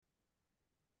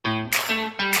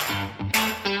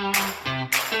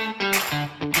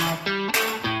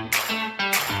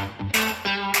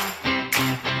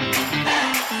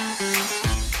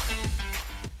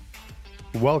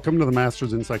Welcome to the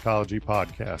Masters in Psychology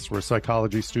podcast, where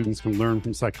psychology students can learn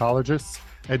from psychologists,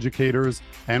 educators,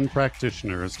 and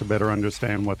practitioners to better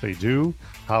understand what they do,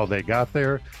 how they got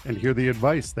there, and hear the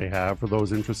advice they have for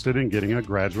those interested in getting a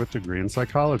graduate degree in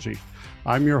psychology.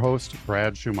 I'm your host,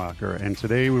 Brad Schumacher, and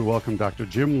today we welcome Dr.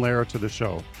 Jim Loehr to the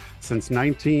show. Since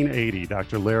 1980,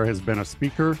 Dr. Loehr has been a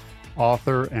speaker,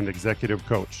 author, and executive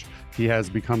coach. He has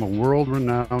become a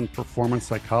world-renowned performance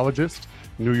psychologist,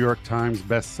 New York Times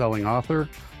best-selling author,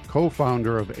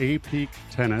 co-founder of APeak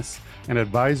Tennis, and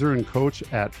advisor and coach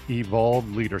at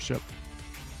Evolved Leadership.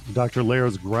 Dr.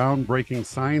 Loehr's groundbreaking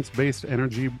science-based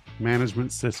energy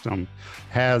management system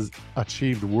has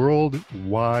achieved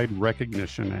worldwide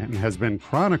recognition and has been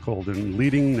chronicled in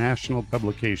leading national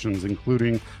publications,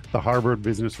 including the Harvard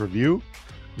Business Review,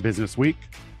 Business Week,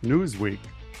 Newsweek,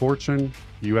 Fortune,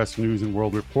 U.S. News and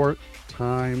World Report,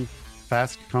 Time,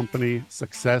 Fast Company,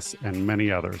 Success, and many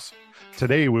others.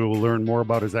 Today, we will learn more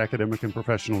about his academic and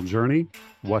professional journey,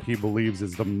 what he believes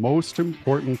is the most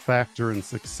important factor in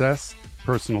success,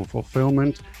 personal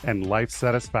fulfillment, and life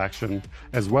satisfaction,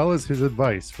 as well as his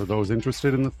advice for those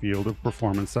interested in the field of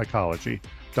performance psychology.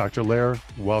 Dr. Loehr,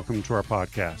 welcome to our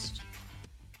podcast.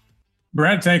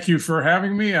 Brent, thank you for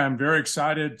having me. I'm very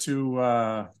excited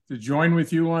to join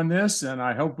with you on this, and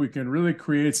I hope we can really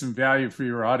create some value for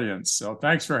your audience. So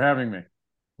thanks for having me.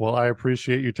 Well, I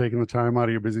appreciate you taking the time out of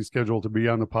your busy schedule to be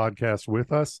on the podcast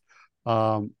with us.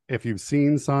 If you've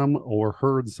seen some or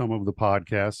heard some of the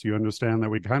podcasts, you understand that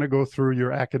we kind of go through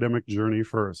your academic journey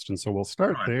first. And so we'll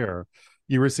start there.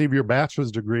 You received your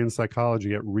bachelor's degree in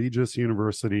psychology at Regis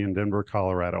University in Denver,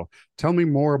 Colorado. Tell me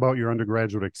more about your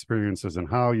undergraduate experiences and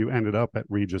how you ended up at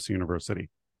Regis University.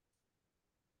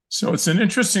 So it's an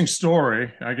interesting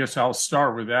story. I guess I'll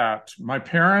start with that. My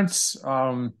parents,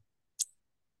 to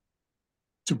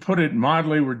put it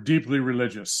mildly, were deeply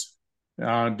religious,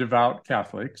 devout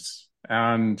Catholics.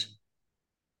 And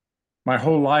my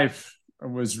whole life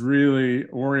was really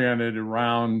oriented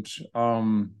around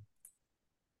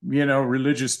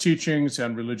religious teachings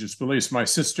and religious beliefs. My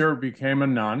sister became a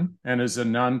nun and is a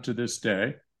nun to this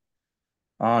day.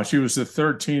 She was the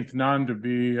 13th nun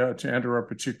to enter a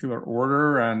particular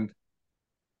order, and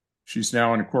she's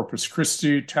now in Corpus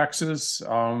Christi, Texas,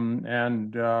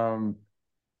 and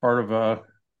part of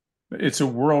it's a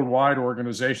worldwide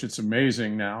organization. It's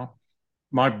amazing now.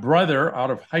 My brother,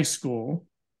 out of high school,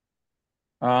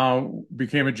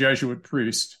 became a Jesuit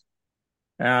priest.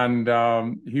 And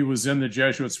he was in the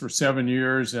Jesuits for 7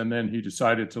 years, and then he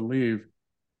decided to leave.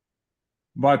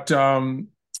 But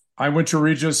I went to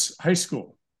Regis High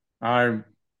School. I,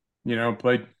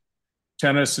 played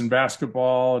tennis and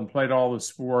basketball and played all the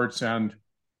sports. And,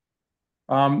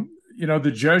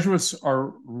 the Jesuits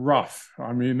are rough.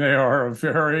 I mean, they are a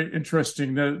very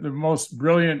interesting, the most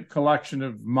brilliant collection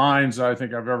of minds I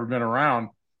think I've ever been around.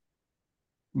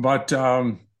 But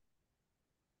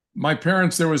my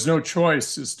parents, there was no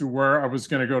choice as to where I was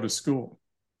going to go to school.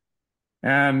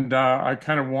 And I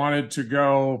kind of wanted to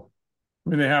go,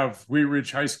 they have Wheat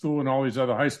Ridge High School and all these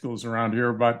other high schools around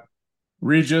here, but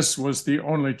Regis was the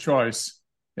only choice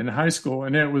in high school,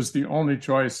 and it was the only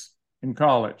choice in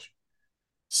college.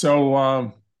 So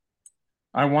I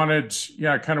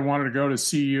kind of wanted to go to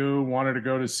CU, wanted to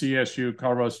go to CSU,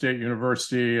 Colorado State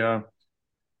University,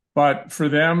 but for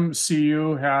them,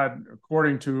 CU had,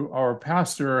 according to our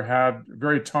pastor, had a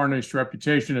very tarnished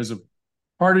reputation as a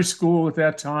party school at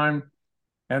that time,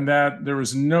 and that there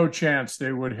was no chance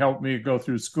they would help me go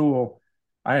through school.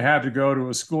 I had to go to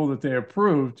a school that they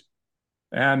approved,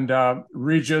 and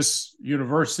Regis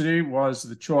University was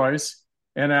the choice.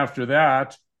 And after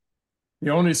that, the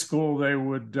only school they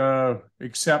would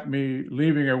accept me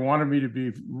leaving, or wanted me to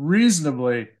be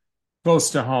reasonably close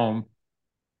to home,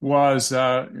 was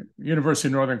University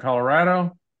of Northern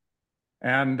Colorado.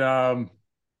 And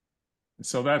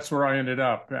so that's where I ended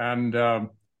up. And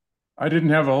I didn't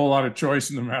have a whole lot of choice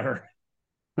in the matter.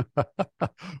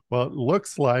 Well, it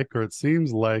looks like, or it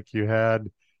seems like you had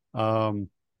an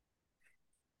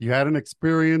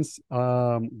experience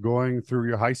going through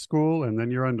your high school and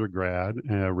then your undergrad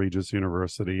at Regis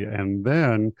University. And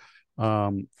then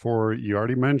you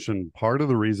already mentioned part of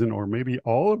the reason, or maybe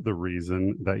all of the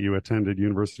reason, that you attended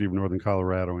University of Northern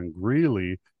Colorado in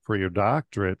Greeley for your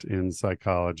doctorate in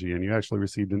psychology, and you actually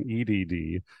received an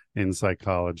EdD in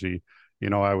psychology.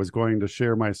 I was going to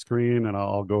share my screen, and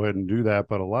I'll go ahead and do that,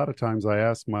 but a lot of times I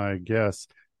ask my guests,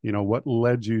 what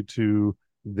led you to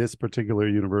this particular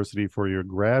university for your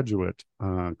graduate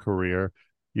career?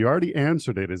 You already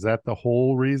answered it. Is that the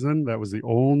whole reason? That was the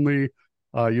only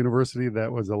university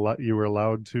that was you were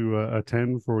allowed to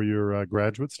attend for your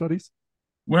graduate studies?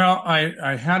 Well,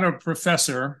 I had a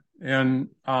professor at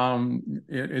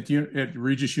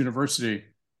Regis University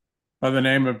by the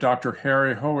name of Dr.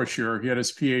 Harry Hoesher. He had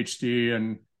his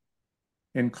PhD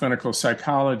in clinical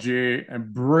psychology, a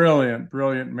brilliant,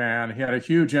 brilliant man. He had a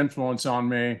huge influence on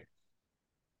me.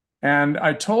 And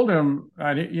I told him,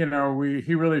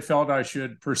 he really felt I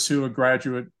should pursue a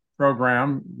graduate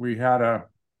program. We had a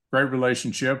great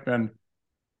relationship, and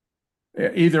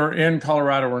either in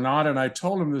Colorado or not. And I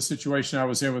told him the situation I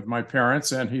was in with my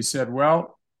parents, and he said,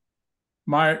 well,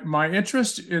 my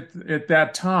interest at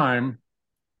that time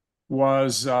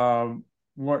was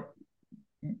what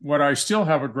I still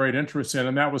have a great interest in,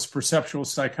 and that was perceptual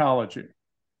psychology.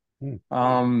 He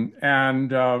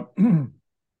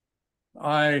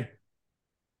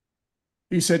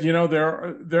said,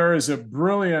 there is a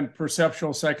brilliant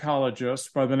perceptual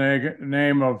psychologist by the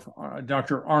name of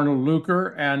Dr. Arnold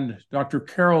Loehr and Dr.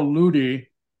 Carol Ludi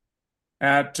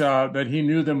that he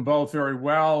knew them both very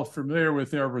well, familiar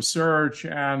with their research.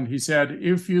 And he said,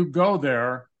 if you go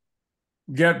there,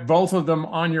 get both of them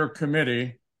on your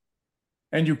committee,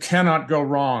 and you cannot go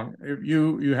wrong. If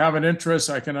you have an interest,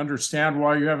 I can understand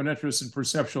why you have an interest in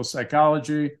perceptual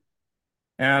psychology.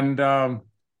 And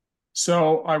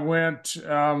so I went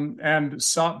and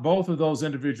sought both of those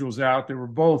individuals out. They were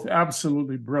both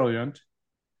absolutely brilliant,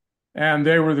 and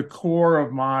they were the core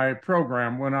of my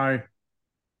program. When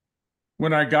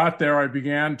I got there, I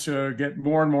began to get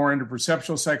more and more into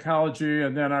perceptual psychology,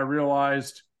 and then I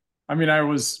realized,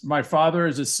 my father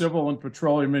is a civil and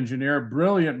petroleum engineer,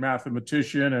 brilliant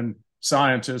mathematician and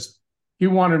scientist. He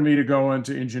wanted me to go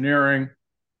into engineering,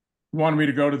 wanted me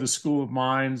to go to the School of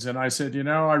Mines. And I said,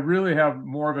 I really have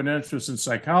more of an interest in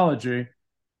psychology.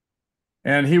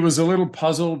 And he was a little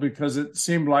puzzled because it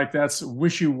seemed like that's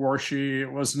wishy-washy.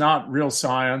 It was not real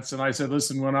science. And I said,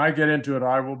 listen, when I get into it,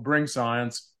 I will bring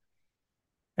science.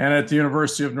 And at the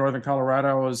University of Northern Colorado,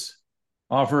 I was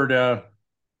offered an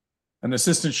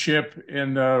assistantship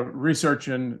in research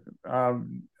and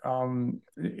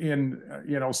in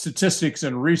statistics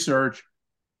and research.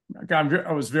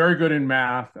 I was very good in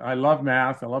math. I love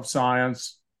math. I love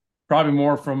science, probably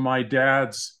more from my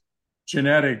dad's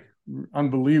genetic,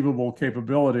 unbelievable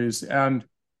capabilities.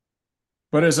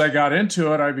 But as I got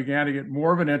into it, I began to get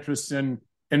more of an interest in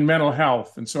mental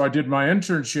health. And so I did my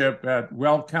internship at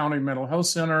Weld County Mental Health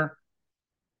Center.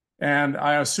 And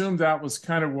I assumed that was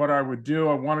kind of what I would do.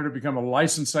 I wanted to become a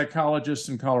licensed psychologist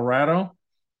in Colorado.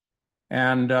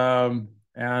 And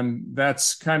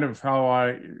that's kind of how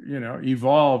I,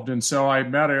 evolved. And so I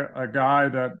met a guy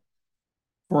that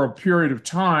for a period of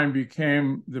time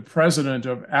became the president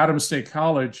of Adams State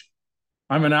College.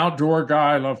 I'm an outdoor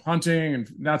guy. I love hunting, and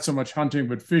not so much hunting,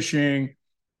 but fishing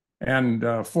and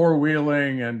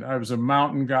four-wheeling. And I was a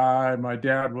mountain guy. My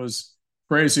dad was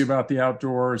crazy about the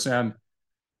outdoors. And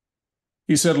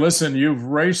he said, listen, you've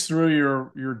raced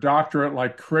through your doctorate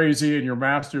like crazy in your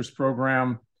master's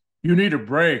program. You need a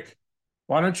break.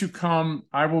 Why don't you come?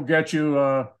 I will get you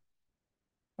at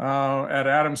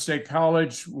Adams State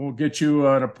College. We'll get you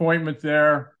an appointment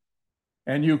there,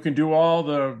 and you can do all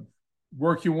the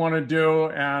work you want to do.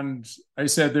 And I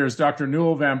said, there's Dr.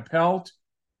 Newell Van Pelt,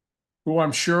 who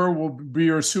I'm sure will be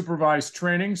your supervised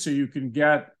training, so you can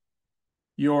get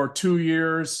your 2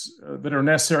 years that are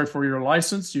necessary for your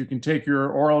license. You can take your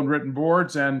oral and written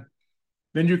boards, and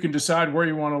then you can decide where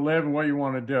you want to live and what you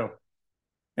want to do.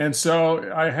 And so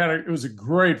it was a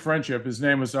great friendship. His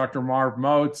name was Dr. Marv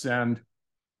Motes. And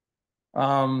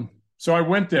so I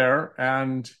went there,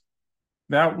 and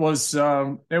it was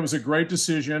a great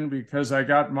decision because I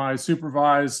got my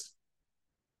supervised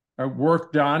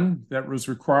work done that was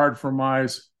required for my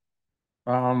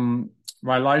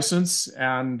license.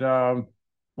 And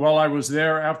while I was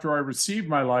there, after I received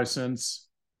my license,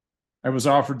 I was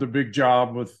offered the big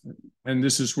job and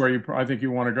this is where I think you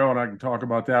want to go, and I can talk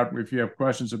about that if you have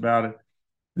questions about it.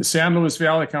 The San Luis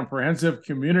Valley Comprehensive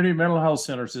Community Mental Health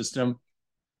Center system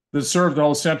that served the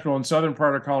whole central and southern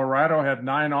part of Colorado had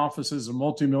 9 offices, a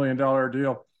multi-million-dollar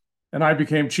deal. And I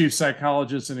became chief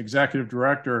psychologist and executive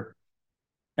director.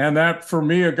 And that, for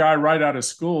me, a guy right out of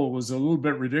school, was a little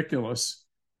bit ridiculous.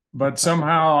 But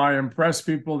somehow I impressed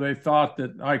people. They thought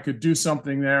that I could do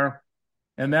something there.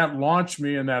 And that launched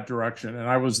me in that direction. And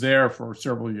I was there for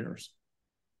several years.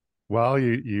 Well,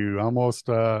 you almost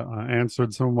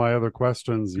answered some of my other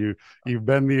questions. You've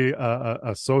been the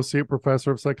associate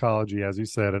professor of psychology, as you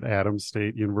said, at Adams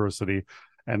State University.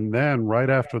 And then right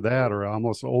after that, or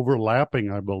almost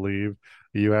overlapping, I believe,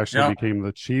 you actually became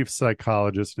the chief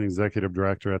psychologist and executive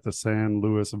director at the San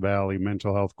Luis Valley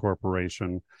Mental Health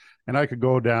Corporation. And I could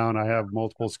go down. I have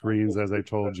multiple screens, as I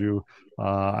told you.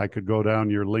 I could go down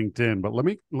your LinkedIn, but let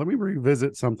me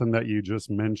revisit something that you just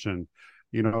mentioned.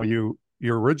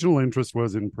 your original interest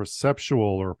was in perceptual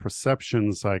or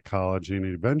perception psychology, and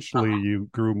eventually you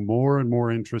grew more and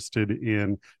more interested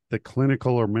in the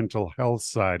clinical or mental health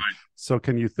side. So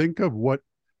can you think of what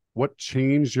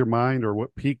changed your mind or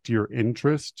what piqued your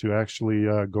interest to actually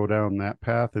go down that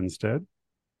path instead?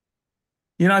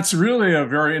 It's really a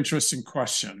very interesting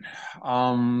question.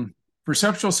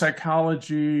 Perceptual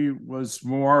psychology was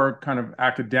more kind of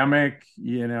academic,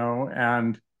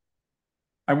 and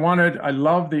I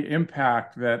love the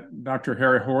impact that Dr.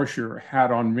 Harry Horscher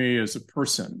had on me as a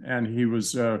person. And he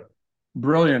was a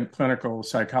brilliant clinical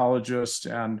psychologist.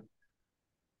 And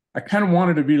I kind of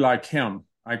wanted to be like him.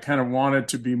 I kind of wanted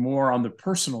to be more on the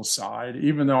personal side,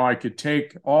 even though I could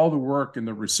take all the work and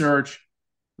the research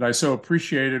that I so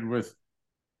appreciated with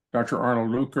Dr.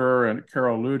 Arnold Loehr and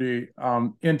Carol Ludi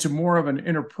into more of an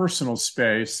interpersonal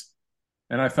space.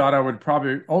 And I thought I would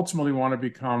probably ultimately want to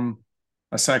become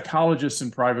a psychologist in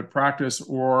private practice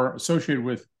or associated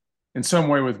with, in some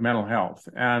way, with mental health.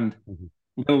 And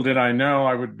little did I know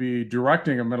I would be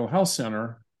directing a mental health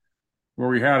center where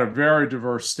we had a very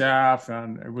diverse staff.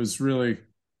 And it was really,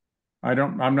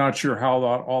 I'm not sure how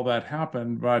all that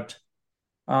happened, but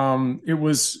it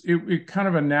was kind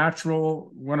of a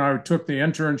natural. When I took the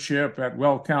internship at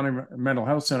Weld County Mental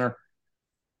Health Center,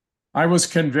 I was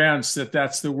convinced that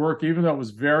that's the work, even though it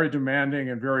was very demanding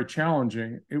and very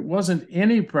challenging. It wasn't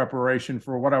any preparation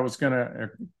for what I was going to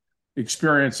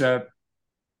experience at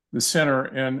the center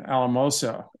in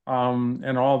Alamosa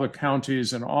and all the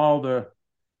counties and it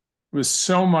was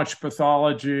so much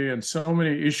pathology and so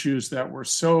many issues that were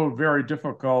so very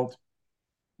difficult.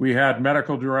 We had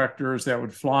medical directors that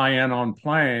would fly in on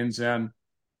planes and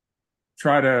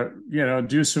try to,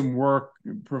 do some work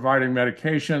providing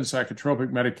medication,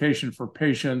 psychotropic medication for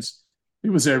patients. It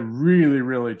was a really,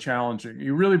 really challenging.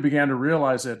 You really began to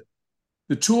realize that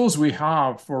the tools we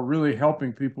have for really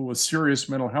helping people with serious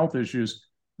mental health issues,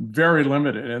 very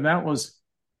limited. And that was,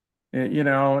 in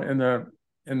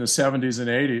the 70s and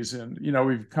 80s. And,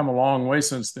 we've come a long way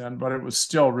since then, but it was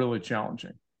still really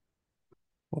challenging.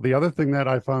 Well, the other thing that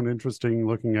I found interesting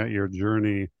looking at your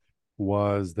journey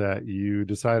was that you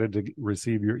decided to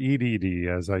receive your EdD,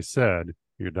 as I said,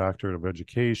 your doctorate of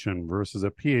education versus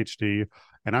a PhD.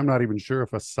 And I'm not even sure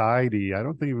if a PsyD, I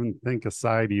don't even think a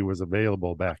PsyD was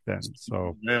available back then.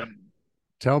 So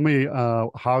tell me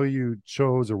how you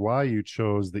chose or why you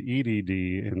chose the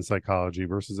EdD in psychology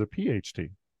versus a PhD.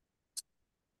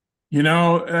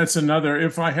 That's another,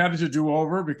 if I had to do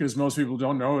over, because most people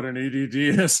don't know what an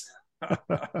EdD is.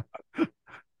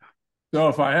 So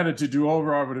if I had it to do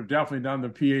over, I would have definitely done the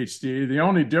PhD. The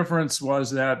only difference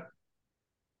was that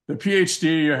the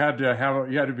PhD, you had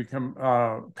to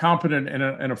become competent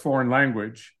in a foreign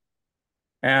language,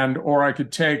 or I could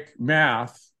take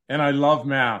math, and I love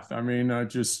math. I mean,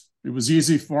 it was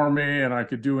easy for me, and I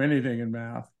could do anything in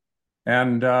math.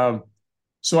 And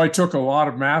so I took a lot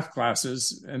of math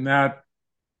classes, and that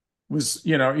was,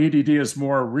 EdD is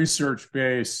more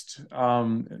research-based,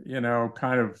 kind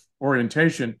of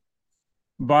orientation.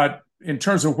 But in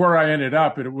terms of where I ended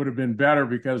up, it would have been better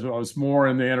because I was more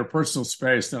in the interpersonal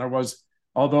space than I was,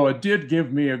 although it did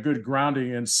give me a good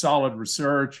grounding in solid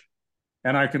research.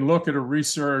 And I can look at a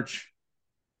research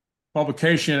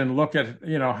publication and look at,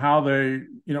 how they,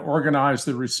 organize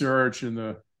the research and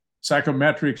the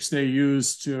psychometrics they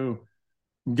use to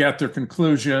get their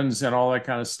conclusions and all that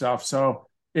kind of stuff. So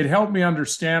it helped me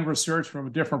understand research from a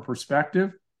different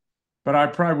perspective, but I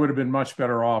probably would have been much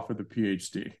better off with a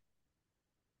PhD.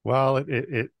 Well,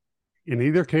 it in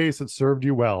either case, it served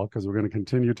you well, because we're going to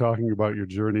continue talking about your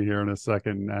journey here in a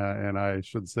second. And I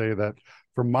should say that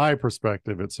from my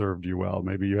perspective, it served you well.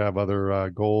 Maybe you have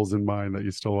other goals in mind that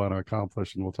you still want to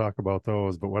accomplish, and we'll talk about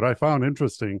those. But what I found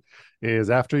interesting is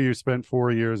after you spent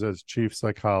 4 years as chief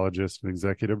psychologist and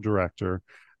executive director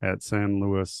at San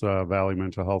Luis Valley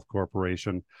Mental Health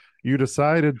Corporation, you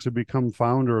decided to become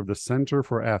founder of the Center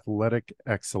for Athletic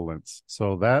Excellence.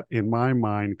 So that, in my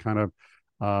mind, kind of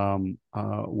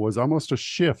was almost a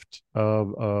shift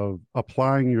of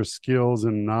applying your skills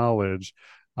and knowledge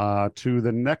to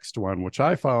the next one, which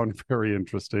I found very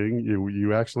interesting.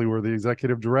 You actually were the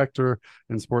executive director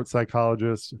and sports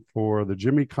psychologist for the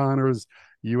Jimmy Connors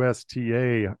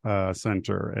USTA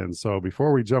Center. And so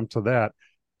before we jump to that,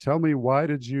 tell me, why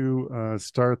did you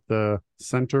start the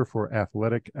Center for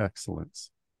Athletic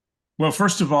Excellence? Well,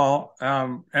 first of all,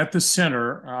 at the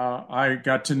center, I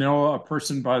got to know a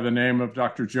person by the name of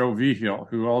Dr. Joe Vigil,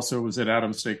 who also was at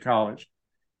Adams State College.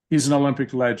 He's an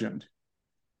Olympic legend.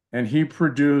 And he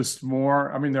produced there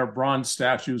are bronze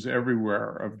statues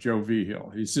everywhere of Joe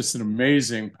Vigil. He's just an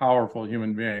amazing, powerful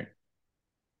human being.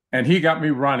 And he got me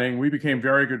running. We became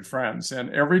very good friends. And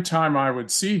every time I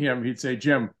would see him, he'd say,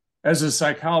 Jim, as a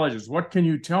psychologist, what can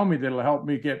you tell me that'll help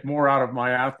me get more out of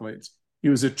my athletes? He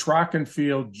was a track and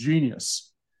field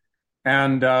genius.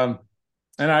 And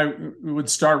I would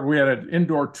start, we had an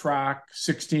indoor track,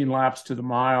 16 laps to the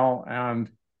mile. And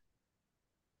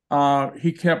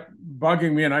he kept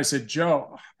bugging me. And I said,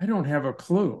 Joe, I don't have a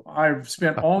clue. I've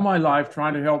spent all my life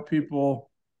trying to help people.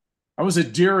 I was a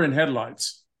deer in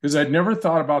headlights because I'd never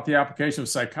thought about the application of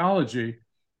psychology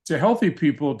to healthy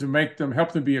people to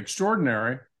help them be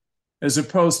extraordinary, as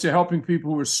opposed to helping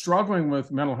people who are struggling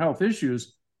with mental health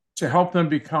issues to help them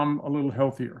become a little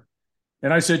healthier.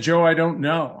 And I said, Joe, I don't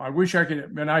know. I wish I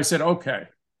could. And I said, okay,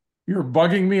 you're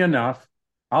bugging me enough.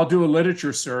 I'll do a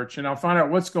literature search and I'll find out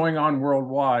what's going on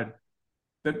worldwide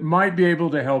that might be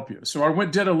able to help you. So I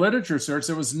did a literature search.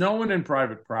 There was no one in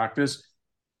private practice.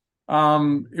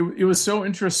 It was so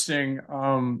interesting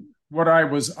what I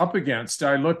was up against.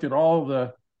 I looked at all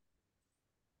the,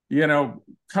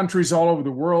 countries all over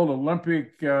the world,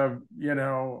 Olympic,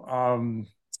 venues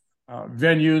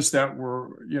that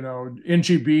were,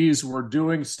 NGBs were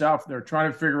doing stuff. They're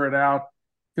trying to figure it out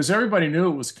because everybody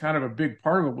knew it was kind of a big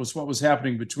part of it was what was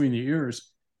happening between the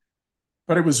ears.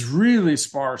 But it was really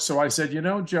sparse. So I said,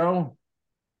 Joe,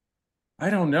 I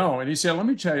don't know. And he said, let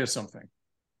me tell you something.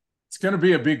 It's going to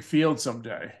be a big field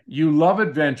someday. You love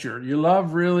adventure.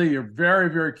 You're very,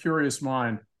 very curious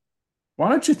mind. Why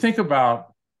don't you think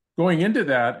about going into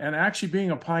that and actually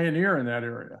being a pioneer in that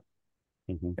area?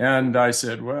 Mm-hmm. And I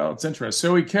said, well, it's interesting.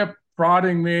 So he kept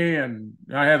prodding me, and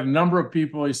I had a number of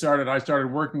people. I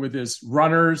started working with his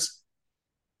runners.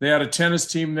 They had a tennis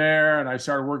team there, and I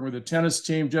started working with a tennis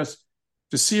team just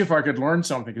to see if I could learn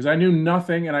something, because I knew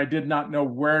nothing and I did not know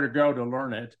where to go to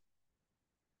learn it.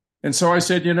 And so I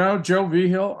said, Joe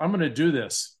Vigil, I'm going to do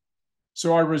this.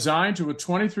 So I resigned to a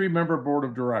 23-member board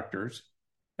of directors,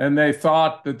 and they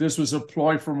thought that this was a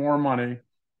ploy for more money.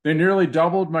 They nearly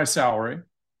doubled my salary.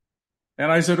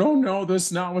 And I said, oh, no,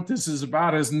 that's not what this is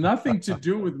about. It has nothing to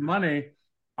do with money.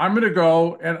 I'm going to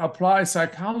go and apply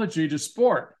psychology to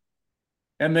sport.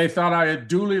 And they thought I had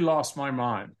duly lost my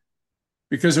mind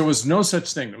because there was no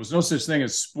such thing. There was no such thing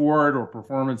as sport or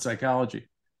performance psychology.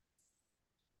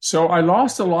 So I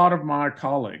lost a lot of my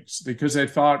colleagues because they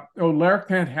thought, oh, Loehr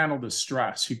can't handle the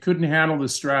stress. He couldn't handle the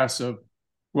stress of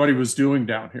what he was doing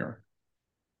down here.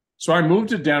 So I moved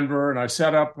to Denver and I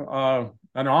set up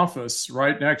an office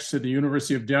right next to the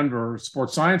University of Denver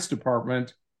Sports Science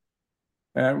Department.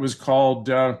 It was called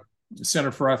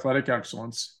Center for Athletic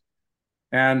Excellence,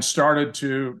 and started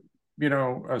to,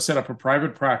 set up a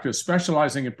private practice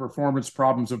specializing in performance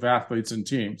problems of athletes and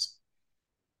teams.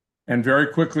 And very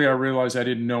quickly, I realized I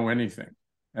didn't know anything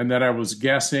and that I was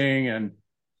guessing and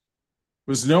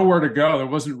was nowhere to go. There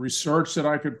wasn't research that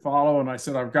I could follow. And I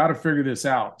said, I've got to figure this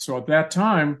out. So at that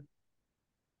time,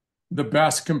 the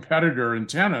best competitor in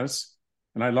tennis,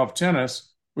 and I love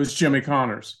tennis, was Jimmy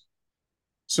Connors.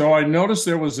 So I noticed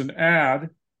there was an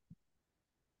ad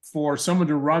for someone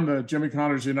to run the Jimmy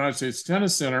Connors United States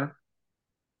Tennis Center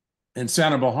in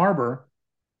Sanibel Harbor,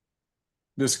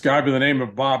 this guy by the name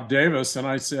of Bob Davis. And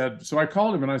I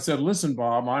called him and I said, listen,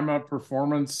 Bob,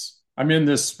 I'm in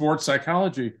this sports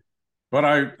psychology, but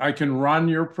I can run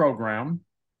your program.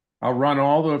 I'll run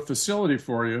all the facility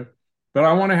for you, but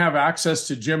I want to have access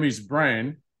to Jimmy's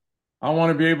brain. I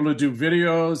want to be able to do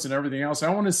videos and everything else.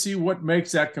 I want to see what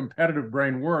makes that competitive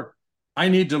brain work. I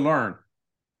need to learn.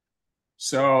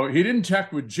 So he didn't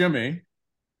check with Jimmy.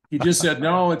 He just said,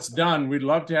 no, it's done. We'd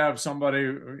love to have somebody,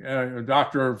 a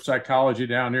doctor of psychology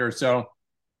down here. So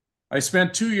I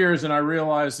spent 2 years and I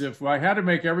realized if I had to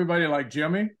make everybody like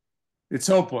Jimmy, it's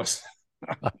hopeless.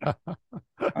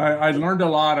 I learned a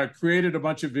lot. I created a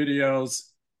bunch of videos.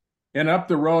 And up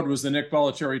the road was the Nick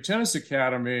Bollettieri Tennis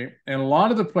Academy. And a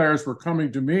lot of the players were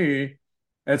coming to me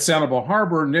at Sanibel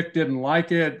Harbor. Nick didn't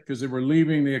like it because they were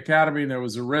leaving the academy and there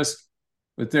was a risk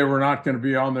that they were not going to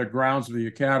be on the grounds of the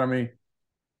academy.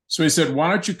 So he said, why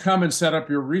don't you come and set up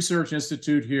your research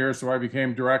institute here? So I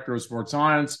became director of sports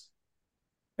science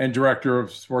and director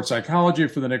of sports psychology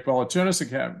for the Nick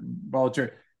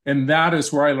Bollettieri. And that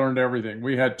is where I learned everything.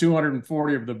 We had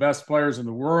 240 of the best players in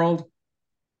the world.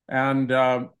 And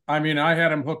I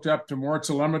had them hooked up to more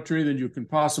telemetry than you can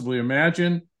possibly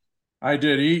imagine. I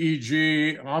did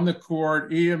EEG on the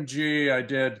court, EMG. I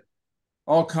did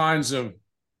all kinds of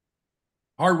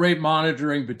heart rate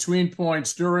monitoring between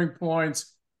points, during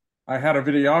points. I had a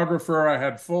videographer. I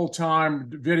had full-time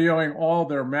videoing all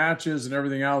their matches and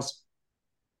everything else.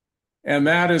 And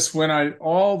that is when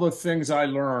all the things I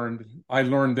learned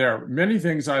there. Many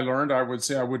things I learned, I would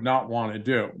say I would not want to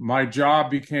do. My job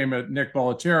became at Nick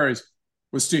Bollettieri's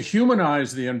was to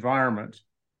humanize the environment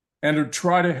and to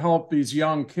try to help these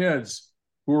young kids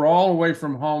who are all away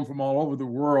from home from all over the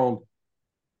world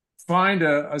find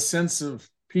a sense of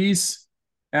peace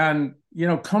and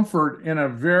comfort in a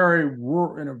very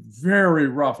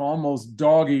rough, almost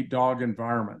dog-eat-dog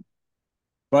environment.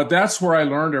 But that's where I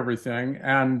learned everything.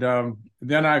 And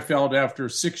then I felt after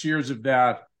 6 years of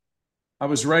that, I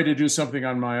was ready to do something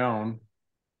on my own.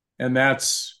 And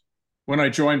that's when I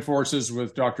joined forces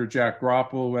with Dr. Jack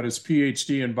Groppel, who had his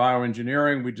PhD in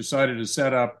bioengineering. We decided to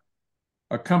set up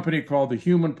a company called the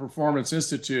Human Performance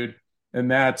Institute. And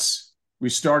we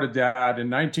started that in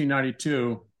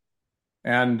 1992.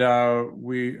 And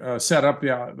we set up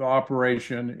the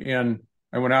operation.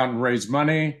 I went out and raised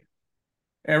money.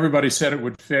 Everybody said it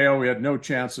would fail. We had no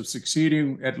chance of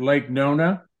succeeding at Lake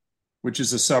Nona, which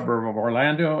is a suburb of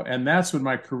Orlando. And that's when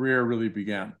my career really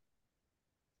began.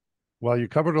 Well, you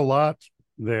covered a lot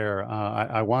there.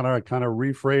 I want to kind of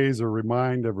rephrase or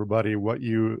remind everybody what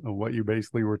you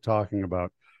basically were talking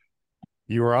about.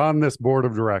 You were on this board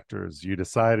of directors. You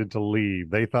decided to leave.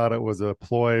 They thought it was a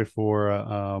ploy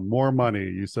for more money.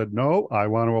 You said, no, I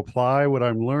want to apply what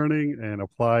I'm learning and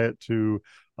apply it to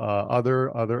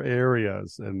other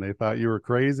areas. And they thought you were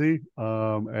crazy.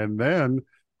 And then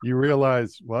you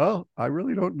realize, well, I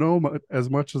really don't know as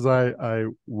much as I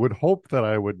would hope that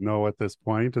I would know at this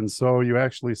point. And so you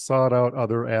actually sought out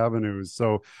other avenues.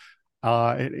 So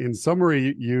in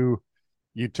summary,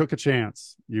 you took a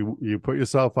chance, you put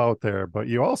yourself out there, but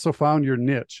you also found your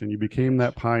niche and you became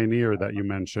that pioneer that you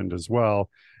mentioned as well.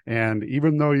 And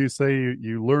even though you say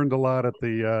you learned a lot at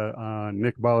the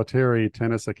Nick Bollettieri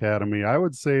Tennis Academy, I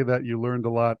would say that you learned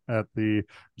a lot at the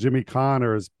Jimmy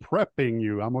Connors, prepping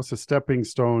you, almost a stepping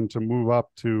stone to move up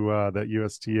to that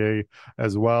USTA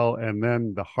as well. And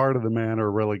then the heart of the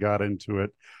matter really got into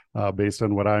it based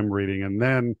on what I'm reading. And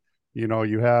then,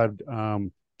 you had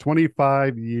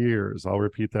 25 years, I'll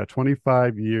repeat that,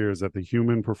 25 years at the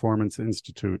Human Performance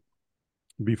Institute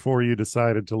before you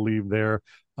decided to leave there.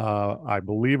 I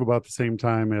believe about the same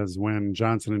time as when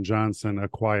Johnson & Johnson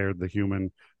acquired the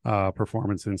Human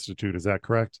Performance Institute. Is that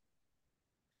correct?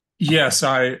 Yes,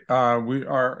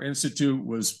 our institute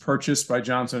was purchased by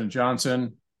Johnson &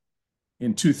 Johnson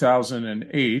in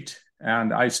 2008,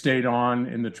 and I stayed on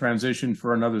in the transition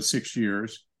for another 6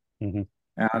 years. Mm-hmm.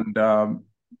 And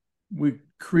we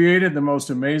created the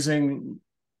most amazing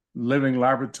living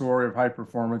laboratory of high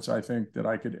performance, I think, that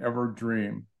I could ever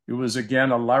dream. It was,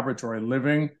 again, a laboratory, a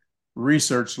living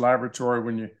research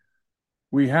laboratory.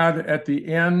 We had at the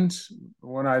end,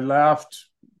 when I left,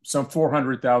 some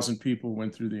 400,000 people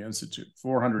went through the Institute,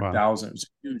 400,000. Wow. It was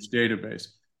a huge database.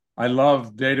 I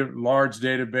love large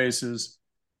databases.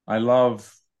 I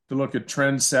love to look at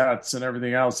trend sets and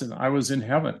everything else. And I was in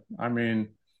heaven. I mean,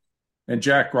 and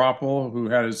Jack Groppel,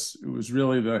 who was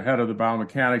really the head of the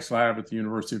biomechanics lab at the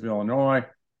University of Illinois,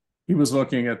 he was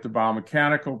looking at the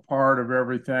biomechanical part of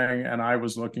everything, and I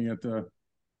was looking at the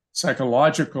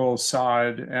psychological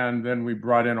side. And then we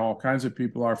brought in all kinds of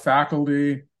people. Our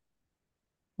faculty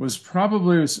was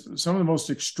probably some of the most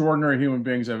extraordinary human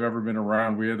beings I've ever been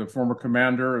around. We had the former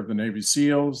commander of the Navy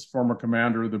SEALs, former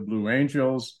commander of the Blue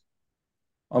Angels,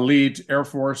 a lead Air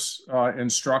Force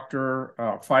instructor,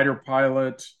 fighter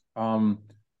pilot.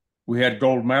 We had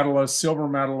gold medalists, silver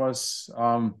medalists.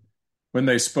 When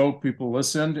they spoke, people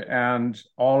listened, and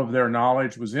all of their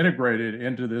knowledge was integrated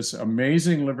into this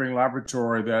amazing living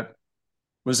laboratory that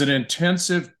was an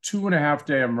intensive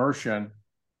 2.5-day immersion.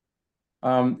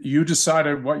 You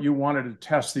decided what you wanted to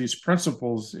test these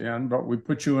principles in, but we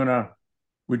put you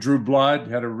we drew blood,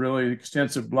 had a really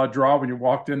extensive blood draw when you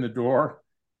walked in the door,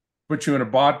 put you in a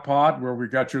bod pod where we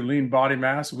got your lean body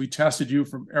mass. We tested you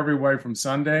from every way from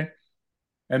Sunday.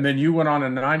 And then you went on a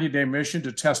 90-day mission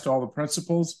to test all the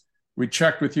principles. We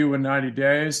checked with you in 90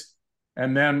 days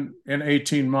and then in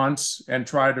 18 months and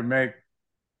tried to make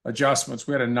adjustments.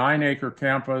 We had a 9-acre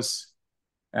campus,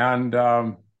 and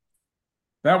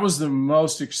that was the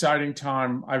most exciting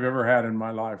time I've ever had in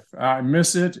my life. I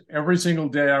miss it every single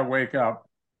day I wake up.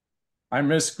 I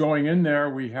miss going in there.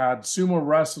 We had a sumo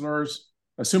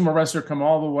wrestler come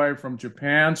all the way from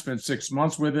Japan, spent 6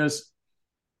 months with us.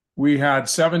 We had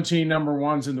 17 number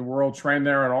ones in the world trained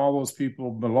there, and all those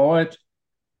people below it.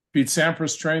 Pete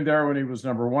Sampras trained there when he was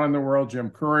number one in the world, Jim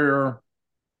Courier.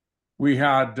 We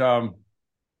had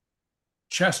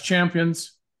chess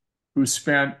champions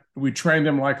we trained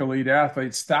them like elite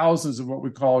athletes, thousands of what we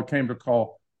came to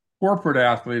call corporate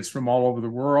athletes from all over the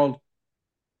world.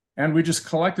 And we just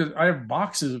collected, I have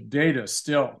boxes of data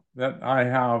still that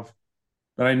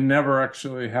I never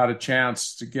actually had a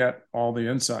chance to get all the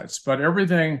insights. But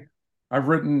everything, I've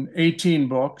written 18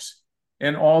 books,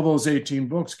 And all those 18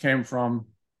 books came from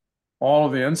all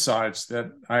of the insights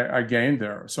that I gained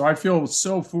there. So I feel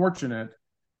so fortunate.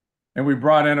 And we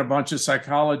brought in a bunch of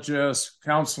psychologists,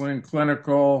 counseling,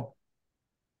 clinical,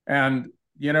 and,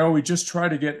 we just try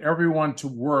to get everyone to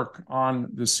work on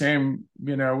the same,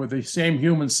 with the same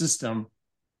human system,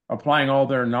 applying all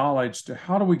their knowledge to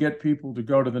how do we get people to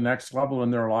go to the next level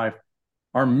in their life.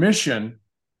 Our mission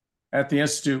at the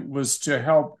Institute was to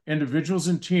help individuals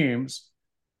and teams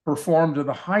perform to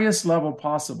the highest level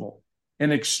possible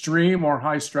in extreme or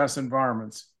high stress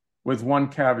environments, with one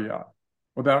caveat: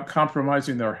 without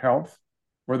compromising their health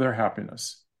or their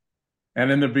happiness.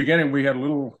 And in the beginning, we had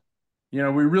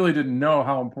we really didn't know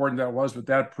how important that was, but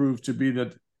that proved to be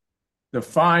that the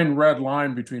fine red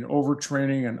line between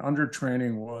overtraining and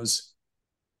undertraining was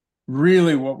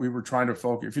really what we were trying to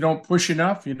focus. If you don't push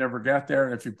enough, you never get there.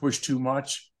 And if you push too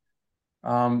much,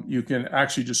 you can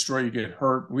actually destroy, you get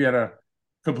hurt. We had a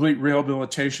complete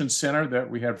rehabilitation center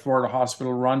that we had Florida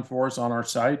Hospital run for us on our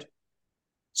site.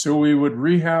 So we would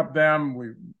rehab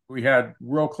them. We had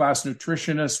world-class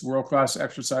nutritionists, world-class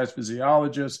exercise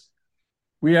physiologists.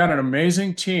 We had an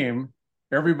amazing team,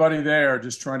 everybody there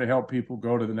just trying to help people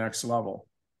go to the next level.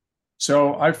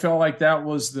 So I felt like that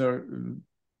was the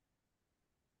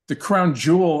crown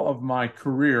jewel of my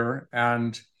career.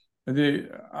 And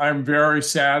I'm very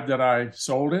sad that I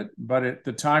sold it, but at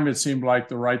the time it seemed like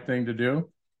the right thing to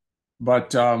do.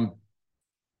 But, I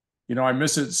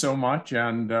miss it so much.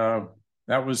 And I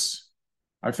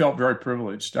felt very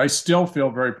privileged. I still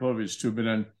feel very privileged to have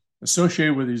been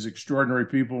associated with these extraordinary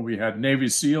people. We had Navy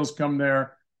SEALs come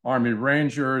there, Army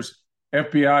Rangers,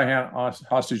 FBI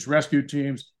hostage rescue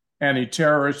teams,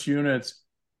 anti-terrorist units.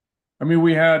 I mean,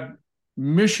 we had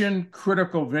mission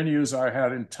critical venues. I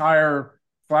had entire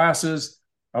classes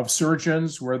of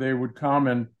surgeons where they would come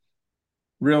and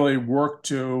really work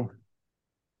to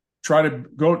try to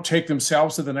go take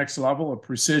themselves to the next level of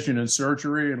precision in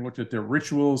surgery, and looked at their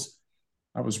rituals.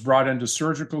 I was brought into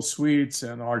surgical suites,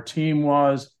 and our team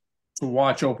was to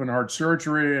watch open heart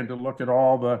surgery and to look at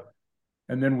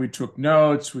and then we took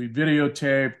notes, we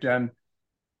videotaped, and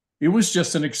it was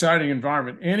just an exciting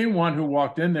environment. Anyone who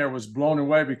walked in there was blown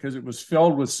away because it was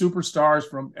filled with superstars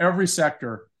from every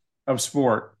sector of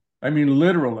sport. I mean,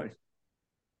 literally.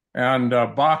 And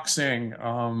boxing.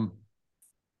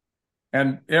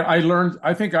 And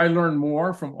I think I learned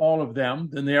more from all of them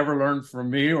than they ever learned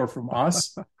from me or from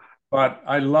us. But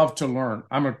I love to learn.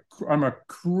 I'm a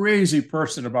crazy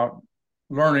person about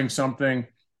learning something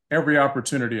every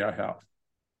opportunity I have.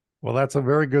 Well, that's a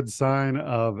very good sign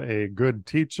of a good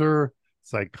teacher,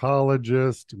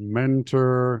 psychologist,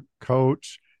 mentor,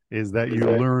 coach, is that you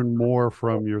learn more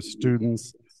from your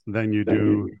students than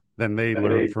they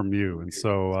learn from you. And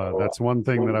so that's one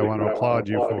thing that I want to applaud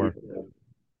you for.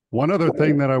 One other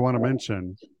thing that I want to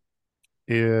mention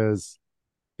is,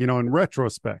 in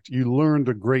retrospect, you learned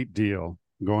a great deal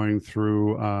going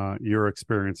through your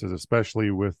experiences,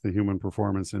 especially with the Human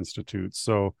Performance Institute.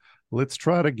 So let's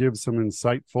try to give some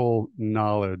insightful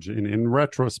knowledge. And in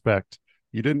retrospect,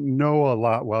 you didn't know a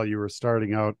lot while you were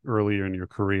starting out earlier in your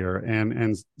career.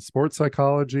 And sports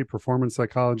psychology, performance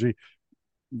psychology,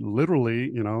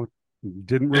 literally,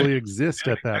 didn't really exist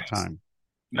at that time.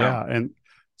 No. Yeah. And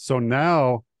so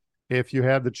now, if you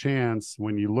had the chance,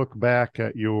 when you look back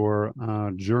at your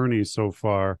journey so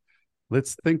far,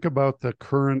 let's think about the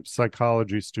current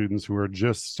psychology students who are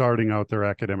just starting out their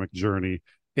academic journey.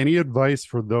 Any advice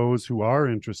for those who are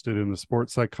interested in the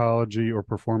sports psychology or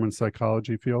performance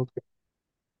psychology field?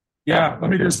 Yeah,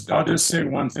 I'll just say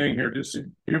one thing here, just to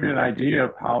give you an idea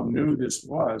of how new this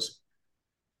was.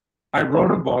 I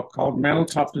wrote a book called Mental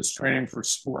Toughness Training for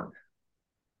Sport.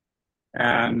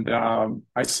 And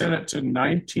I sent it to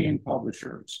 19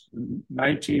 publishers,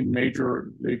 19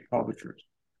 major league publishers.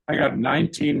 I got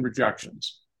 19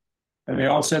 rejections. And they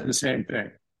all said the same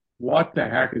thing. What the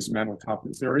heck is mental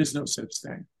toughness? There is no such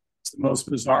thing. It's the most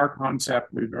bizarre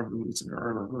concept we've ever listened or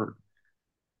ever heard.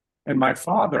 And my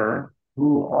father,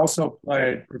 who also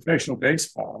played professional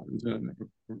baseball, who's a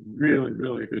really,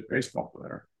 really good baseball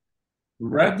player,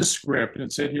 read the script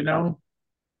and said,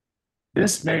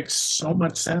 this makes so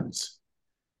much sense.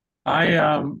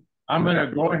 I'm going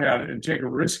to go ahead and take a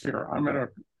risk here. I'm going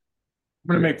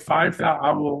to make 5,000.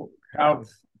 I will have a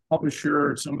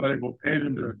publisher or somebody will pay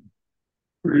them to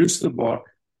produce the book,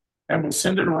 and we'll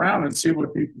send it around and see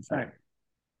what people think.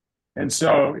 And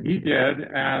so he did,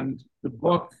 and the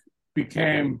book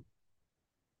became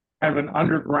kind of an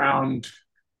underground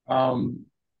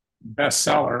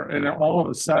bestseller. And then all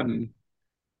of a sudden,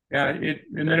 and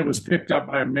then it was picked up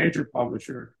by a major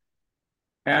publisher,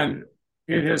 and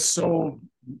it has sold,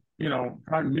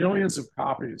 probably millions of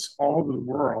copies all over the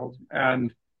world.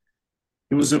 And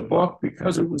it was a book,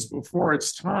 because it was before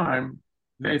its time,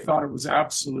 they thought it was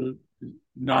absolute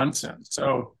nonsense.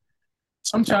 So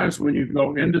sometimes when you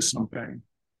go into something,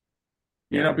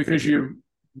 because you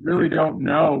really don't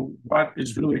know what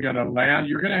is really going to land,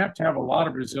 you're going to have a lot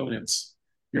of resilience.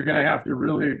 You're going to have to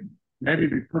really maybe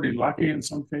be pretty lucky in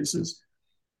some cases.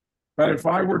 But if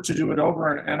I were to do it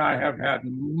over, and I have had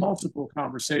multiple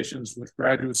conversations with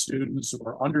graduate students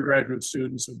or undergraduate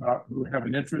students about who have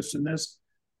an interest in this,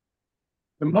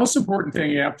 the most important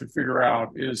thing you have to figure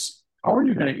out is, how are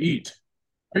you going to eat?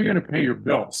 How are you going to pay your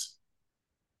bills?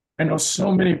 I know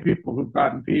so many people who've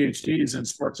gotten PhDs in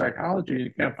sports psychology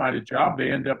and can't find a job.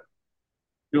 They end up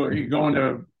going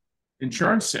to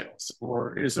insurance sales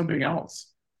or something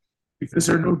else, because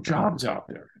there are no jobs out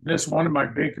there. And that's one of my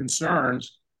big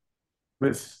concerns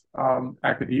with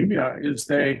academia, is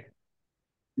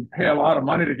you pay a lot of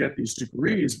money to get these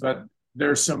degrees, but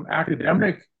there's some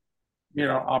academic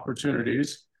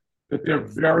opportunities, but they're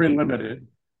very limited.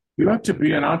 You have to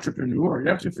be an entrepreneur. You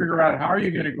have to figure out, how are you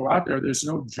going to go out there? There's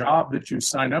no job that you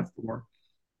sign up for.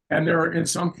 And there are, in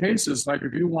some cases, like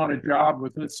if you want a job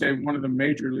with, let's say, one of the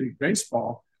Major League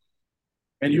Baseball,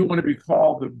 and you want to be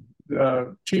called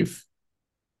the chief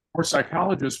or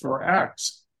psychologist for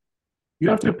X, you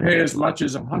have to pay as much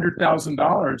as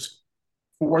 $100,000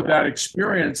 for that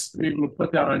experience to be able to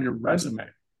put that on your resume.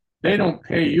 They don't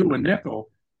pay you a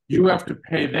nickel. You have to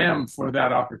pay them for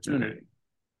that opportunity.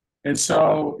 And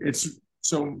so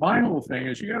my whole thing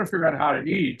is, you got to figure out how to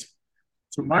eat.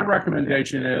 So my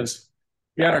recommendation is,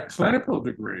 get a clinical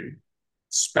degree,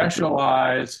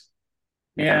 specialize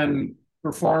in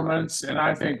performance. And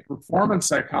I think performance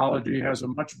psychology has a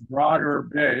much broader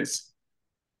base.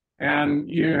 And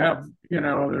you have,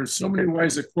 there's so many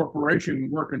ways a corporation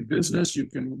can work in business. You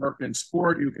can work in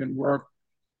sport. You can work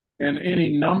in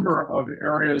any number of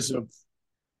areas of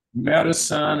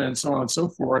medicine and so on and so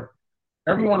forth.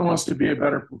 Everyone wants to be a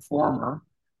better performer,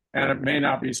 and it may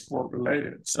not be sport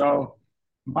related. So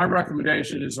my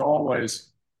recommendation is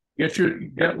always,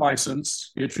 get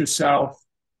licensed, get yourself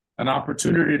an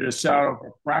opportunity to set up a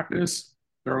practice.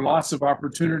 There are lots of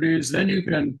opportunities. Then you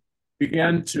can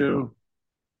begin to,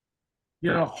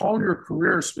 hone your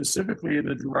career specifically in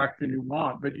the direction you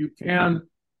want. But you can,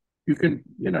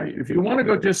 if you want to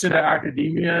go just into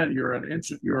academia, you're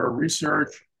a research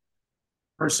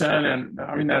person, and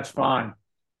I mean, that's fine.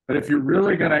 But if you're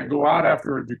really going to go out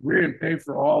after a degree and pay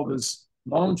for all this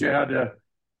loans you had to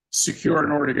secure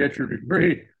in order to get your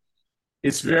degree,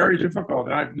 it's very difficult.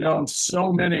 And I've known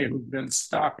so many who've been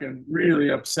stuck and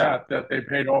really upset that they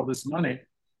paid all this money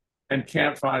and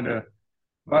can't find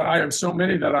but I have so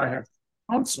many that I have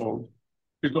counseled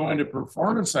to go into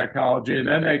performance psychology, and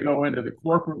then they go into the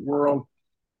corporate world.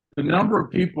 The number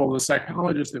of people, the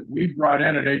psychologists that we brought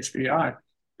in at HPI,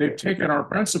 they've taken our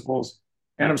principles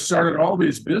and have started all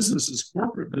these businesses,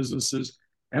 corporate businesses,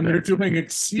 and they're doing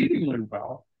exceedingly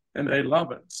well, and they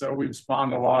love it. So we've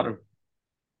spawned a lot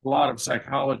of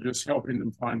psychologists helping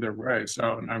them find their way.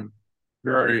 So, and I'm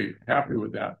very happy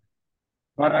with that.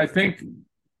 But I think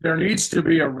there needs to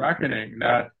be a reckoning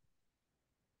that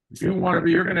if you want to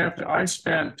be, you're going to have to, I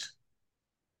spent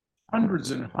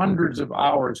hundreds and hundreds of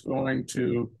hours going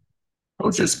to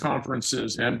coaches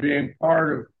conferences and being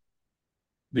part of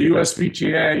the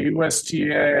USPTA,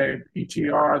 USTA,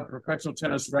 PTR, the Professional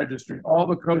Tennis Registry, all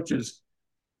the coaches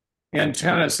in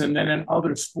tennis and then in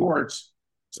other sports,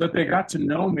 so that they got to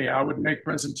know me. I would make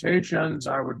presentations,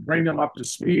 I would bring them up to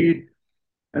speed,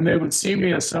 and they would see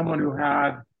me as someone who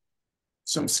had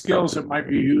some skills that might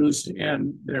be used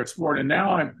in their sport. And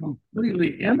now I'm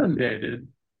completely inundated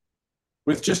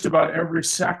with just about every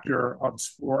sector of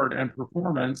sport and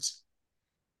performance.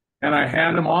 And I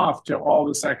hand them off to all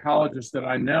the psychologists that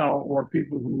I know, or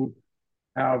people who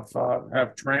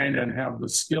have trained and have the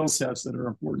skill sets that are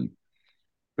important.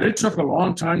 But it took a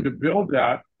long time to build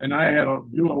that. And I had to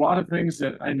do a lot of things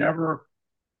that I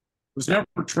was never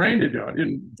trained to do. I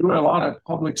didn't do a lot of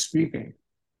public speaking.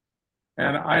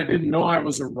 And I didn't know I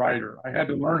was a writer. I had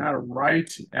to learn how to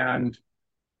write and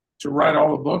to write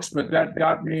all the books, but that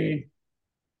got me,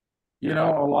 a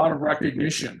lot of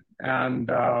recognition and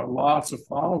lots of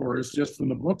followers just from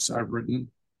the books I've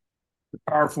written. The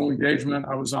Powerful Engagement,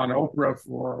 I was on Oprah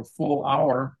for a full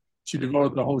hour. She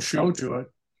devoted the whole show to it.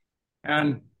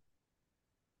 And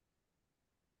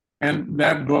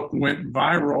that book went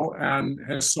viral and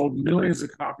has sold millions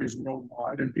of copies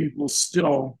worldwide. And people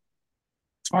still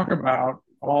talk about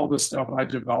all the stuff I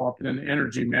developed in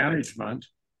energy management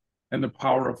and the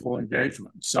powerful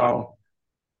engagement. So,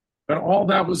 But all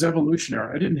that was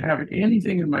evolutionary. I didn't have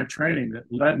anything in my training that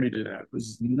led me to that. It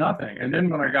was nothing. And then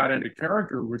when I got into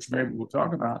character, which maybe we'll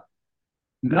talk about,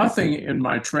 nothing in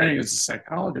my training as a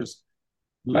psychologist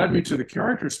led me to the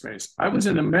character space. I was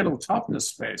in the mental toughness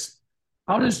space.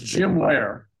 How does Jim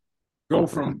Loehr go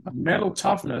from mental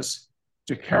toughness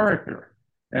to character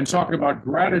and talk about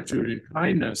gratitude and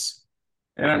kindness?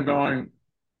 And I'm going,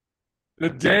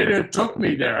 the data took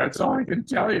me there. That's all I can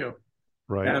tell you.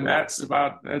 Right. And that's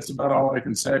about all I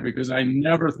can say, because I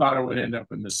never thought I would end up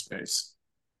in this space.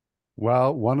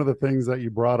 Well, one of the things that you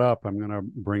brought up, I'm going to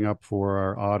bring up for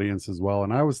our audience as well.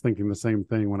 And I was thinking the same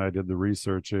thing when I did the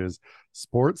research, is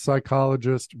sports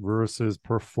psychologist versus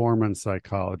performance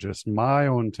psychologist. My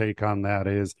own take on that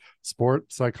is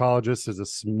sports psychologist is a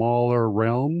smaller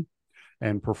realm,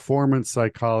 and performance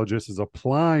psychologist is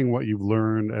applying what you've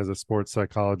learned as a sports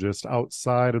psychologist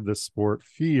outside of the sport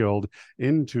field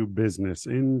into business,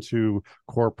 into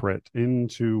corporate,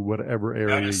 into whatever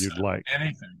area you'd like.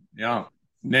 Anything. Yeah.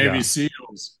 Navy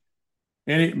SEALs,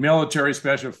 any military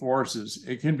special forces.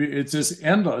 It's just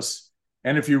endless.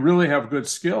 And if you really have good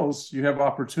skills, you have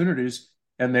opportunities,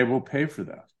 and they will pay for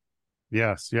that.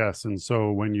 Yes. And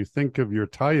so when you think of your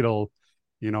title,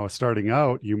 starting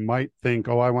out, you might think,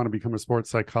 oh, I want to become a sports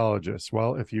psychologist.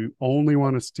 Well, if you only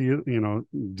want to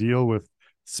deal with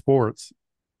sports,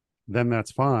 then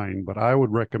that's fine. But I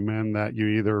would recommend that you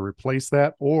either replace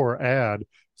that or add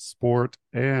sport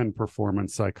and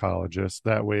performance psychologist.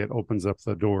 That way it opens up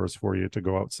the doors for you to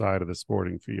go outside of the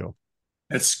sporting field.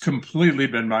 It's completely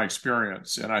been my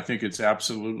experience, and I think it's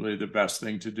absolutely the best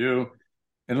thing to do,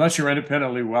 unless you're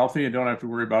independently wealthy and don't have to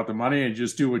worry about the money and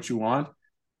just do what you want.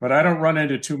 But I don't run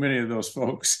into too many of those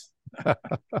folks.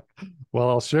 Well,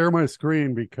 I'll share my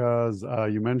screen because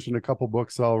you mentioned a couple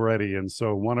books already. And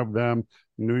so one of them,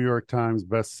 New York Times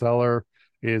bestseller,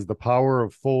 is The Power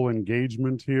of Full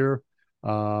Engagement here.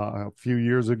 A few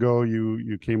years ago,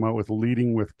 you came out with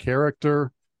Leading with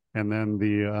Character, and then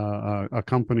the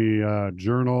accompany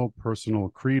journal, Personal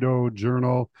Credo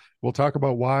Journal. We'll talk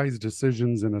about wise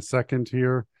decisions in a second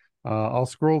here. I'll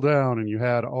scroll down, and you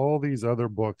had all these other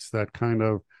books that kind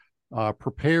of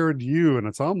prepared you, and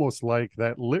it's almost like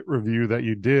that lit review that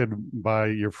you did by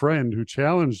your friend who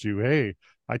challenged you. Hey,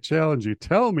 I challenge you.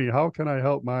 Tell me, how can I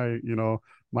help my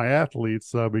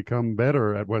athletes become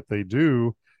better at what they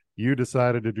do? You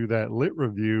decided to do that lit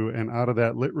review, and out of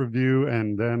that lit review,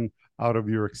 and then out of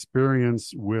your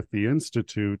experience with the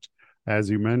Institute, as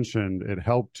you mentioned, it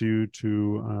helped you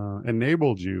to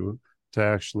enabled you to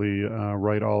actually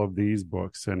write all of these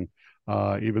books. And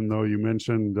even though you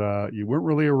mentioned you weren't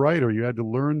really a writer, you had to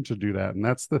learn to do that. And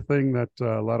that's the thing that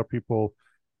a lot of people,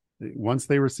 once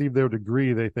they receive their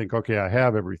degree, they think, okay, I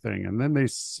have everything. And then they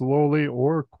slowly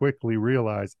or quickly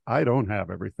realize, I don't have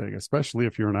everything, especially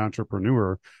if you're an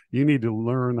entrepreneur. You need to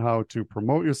learn how to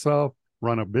promote yourself,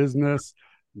 run a business,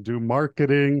 do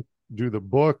marketing, do the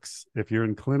books. If you're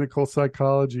in clinical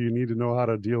psychology, you need to know how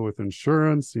to deal with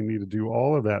insurance. You need to do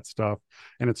all of that stuff.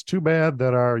 And it's too bad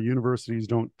that our universities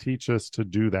don't teach us to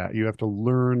do that. You have to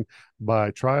learn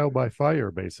by trial by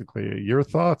fire, basically. Your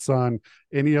thoughts on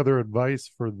any other advice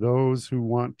for those who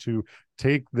want to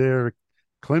take their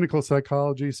clinical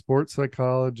psychology, sports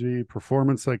psychology,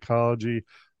 performance psychology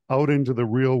out into the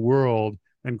real world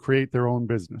and create their own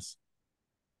business?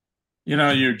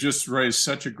 You just raised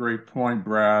such a great point,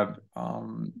 Brad.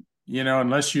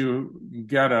 Unless you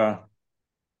get a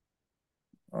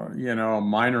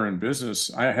minor in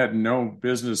business, I had no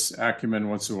business acumen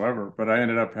whatsoever, but I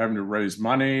ended up having to raise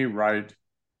money, right?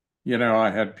 I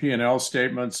had P&L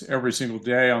statements every single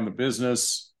day on the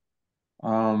business.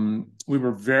 We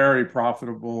were very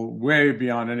profitable, way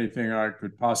beyond anything I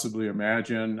could possibly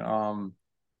imagine.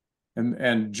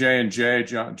 And J&J,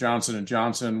 Johnson &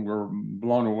 Johnson, were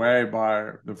blown away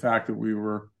by the fact that we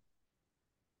were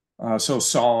so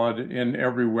solid in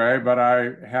every way. But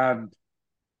I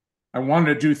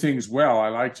wanted to do things well. I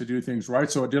like to do things right.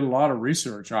 So I did a lot of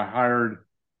research. I hired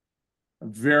a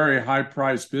very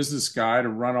high-priced business guy to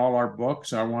run all our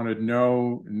books. I wanted to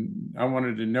know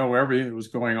everything that was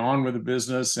going on with the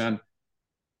business and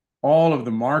all of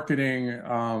the marketing,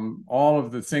 all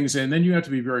of the things. And then you have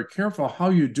to be very careful how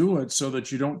you do it so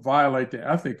that you don't violate the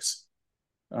ethics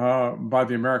by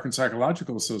the American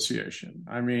Psychological Association.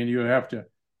 I mean, you have to,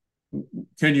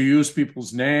 can you use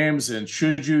people's names, and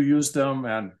should you use them,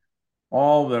 and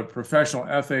all the professional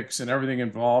ethics and everything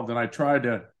involved. And I tried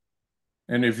to,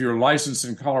 and if you're licensed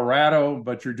in Colorado,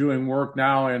 but you're doing work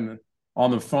now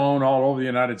on the phone all over the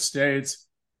United States,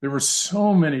 there were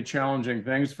so many challenging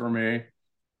things for me.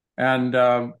 And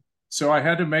so I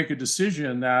had to make a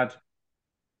decision that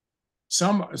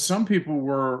some people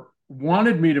were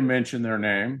wanted me to mention their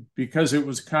name because it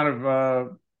was kind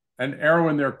of an arrow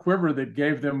in their quiver that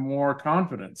gave them more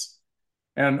confidence.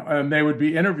 And they would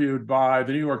be interviewed by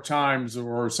the New York Times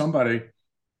or somebody,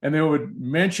 and they would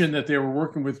mention that they were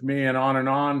working with me and on and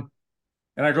on.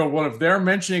 And I go, well, if they're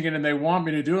mentioning it and they want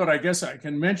me to do it, I guess I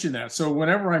can mention that. So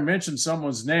whenever I mention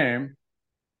someone's name,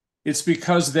 it's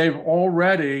because they've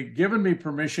already given me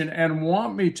permission and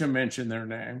want me to mention their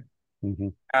name. Mm-hmm.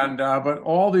 And but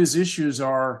all these issues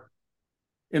are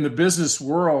in the business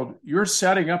world. You're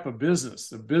setting up a business,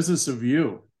 the business of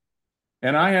you.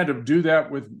 And I had to do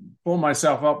that pull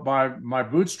myself up by my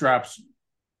bootstraps.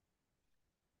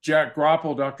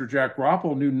 Dr. Jack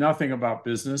Groppel knew nothing about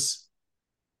business.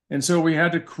 And so we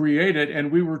had to create it.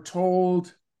 And we were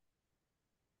told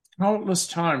countless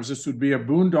times this would be a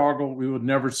boondoggle, we would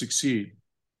never succeed.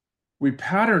 We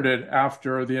patterned it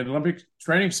after the Olympic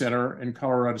Training Center in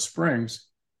Colorado Springs,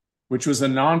 which was a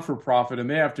non-for-profit, and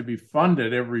they have to be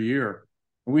funded every year.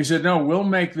 And we said, no, we'll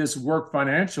make this work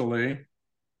financially.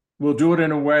 We'll do it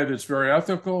in a way that's very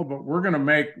ethical, but we're going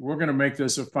to make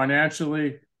this a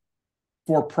financially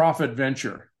for-profit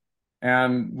venture.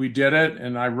 And we did it,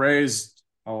 and I raised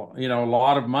a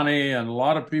lot of money, and a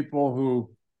lot of people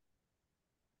who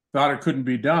thought it couldn't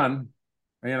be done.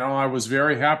 I was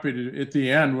very happy to, at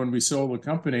the end, when we sold the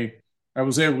company, I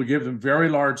was able to give them very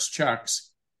large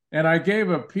checks. And I gave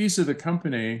a piece of the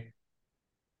company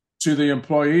to the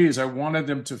employees. I wanted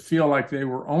them to feel like they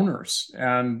were owners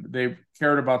and they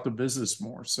cared about the business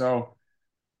more. So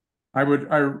I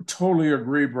totally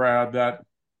agree, Brad, that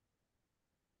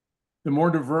the more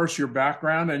diverse your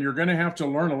background, and you're going to have to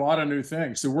learn a lot of new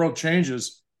things. The world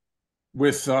changes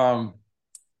with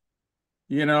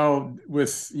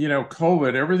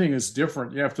COVID, everything is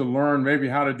different. You have to learn maybe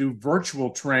how to do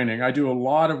virtual training. I do a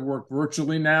lot of work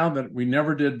virtually now that we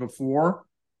never did before.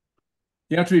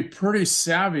 You have to be pretty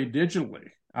savvy digitally.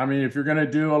 I mean, if you're going to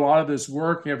do a lot of this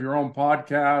work, you have your own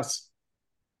podcasts,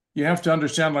 you have to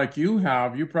understand, like you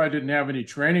probably didn't have any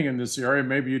training in this area.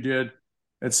 Maybe you did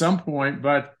at some point,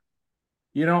 but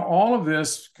all of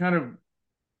this kind of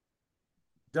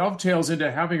dovetails into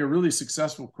having a really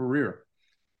successful career.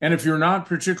 And if you're not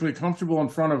particularly comfortable in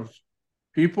front of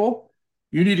people,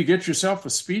 you need to get yourself a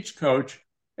speech coach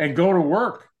and go to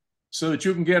work so that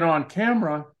you can get on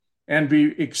camera and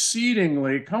be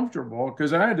exceedingly comfortable.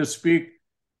 Because I had to speak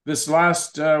this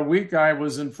last week. I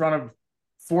was in front of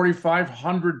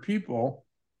 4,500 people,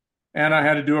 and I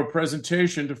had to do a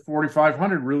presentation to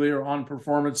 4,500 really on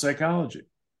performance psychology.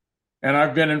 And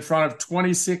I've been in front of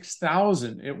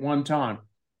 26,000 at one time.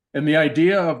 And the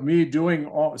idea of me doing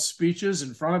all speeches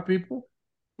in front of people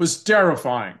was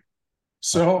terrifying.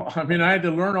 So, I had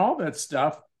to learn all that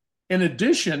stuff. In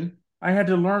addition, I had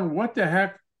to learn what the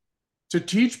heck to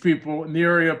teach people in the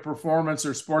area of performance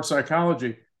or sports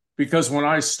psychology. Because when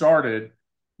I started,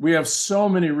 we have so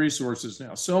many resources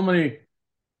now, so many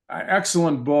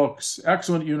excellent books,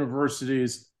 excellent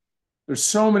universities. There's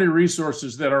so many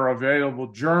resources that are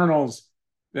available, journals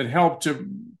that help to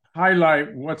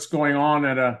highlight what's going on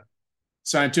at a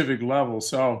scientific level.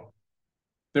 So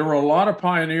there were a lot of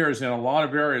pioneers in a lot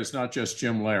of areas, not just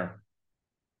Jim Loehr.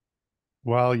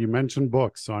 Well, you mentioned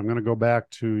books, so I'm going to go back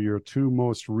to your two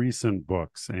most recent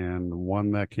books and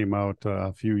one that came out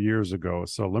a few years ago.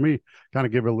 So let me kind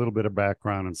of give a little bit of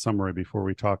background and summary before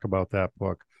we talk about that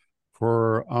book.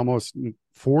 For almost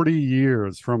 40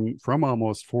 years, from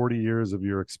almost 40 years of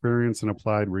your experience in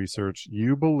applied research,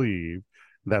 you believe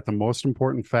that the most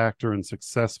important factor in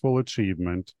successful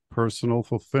achievement, personal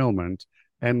fulfillment,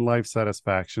 and life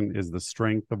satisfaction is the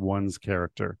strength of one's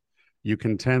character. You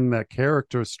contend that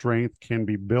character strength can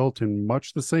be built in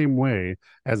much the same way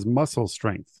as muscle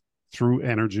strength, through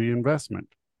energy investment.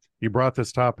 You brought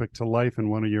this topic to life in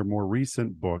one of your more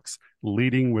recent books,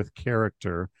 Leading with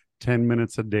Character, 10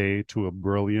 Minutes a Day to a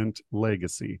Brilliant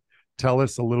Legacy. Tell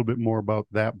us a little bit more about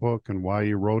that book and why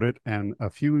you wrote it and a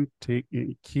few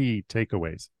key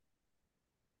takeaways.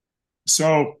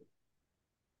 So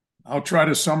I'll try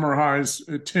to summarize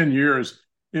 10 years.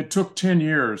 It took 10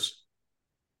 years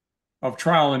of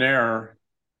trial and error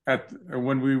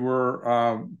when we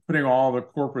were putting all the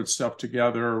corporate stuff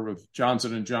together with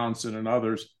Johnson & Johnson and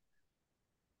others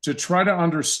to try to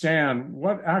understand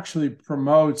what actually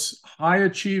promotes high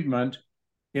achievement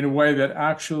in a way that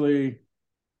actually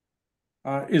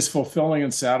is fulfilling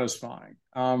and satisfying.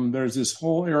 There's this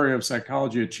whole area of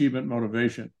psychology, achievement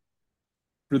motivation.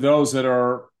 For those that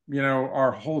are,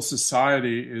 our whole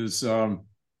society is,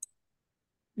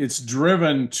 it's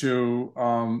driven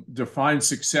to define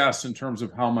success in terms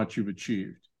of how much you've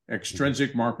achieved,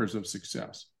 extrinsic markers of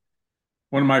success.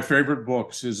 One of my favorite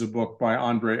books is a book by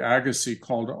Andre Agassi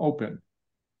called Open.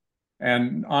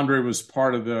 And Andre was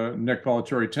part of the Nick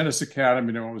Bollettieri Tennis Academy,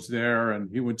 and I was there,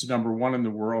 and he went to #1 in the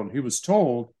world. He was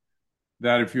told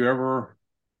that if you ever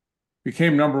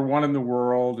became #1 in the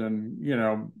world and,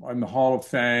 in the Hall of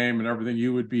Fame and everything,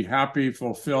 you would be happy,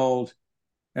 fulfilled,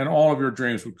 and all of your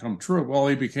dreams would come true. Well,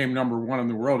 he became #1 in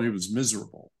the world. He was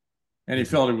miserable, and he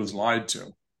felt he was lied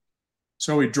to.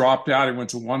 So he dropped out. He went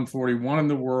to 141 in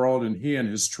the world, and he and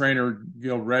his trainer,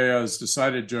 Gil Reyes,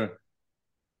 decided to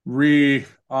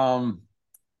reinvent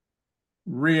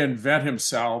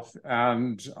himself.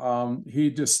 And he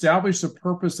established a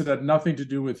purpose that had nothing to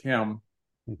do with him.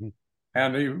 Mm-hmm.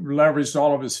 And he leveraged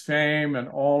all of his fame and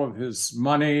all of his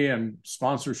money and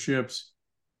sponsorships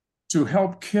to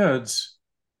help kids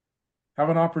have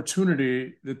an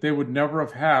opportunity that they would never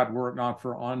have had were it not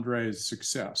for Andre's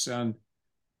success. And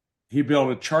he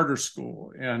built a charter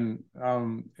school in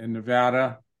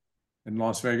Nevada, in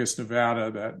Las Vegas,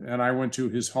 Nevada, and I went to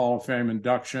his Hall of Fame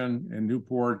induction in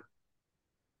Newport.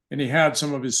 And he had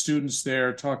some of his students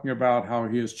there talking about how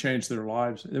he has changed their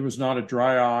lives. There was not a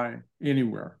dry eye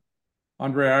anywhere.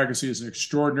 Andre Agassi is an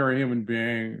extraordinary human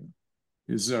being.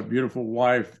 His beautiful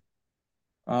wife,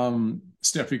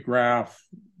 Steffi Graf,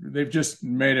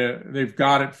 they've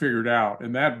got it figured out.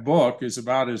 And that book is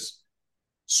about as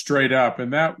straight up.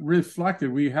 And that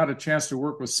reflected, we had a chance to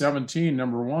work with 17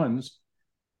 #1s.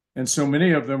 And so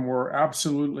many of them were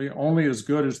absolutely only as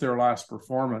good as their last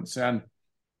performance. And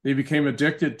they became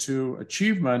addicted to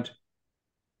achievement.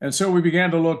 And so we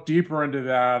began to look deeper into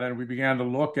that, and we began to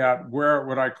look at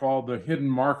what I call the hidden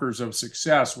markers of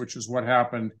success, which is what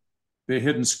happened, the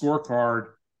hidden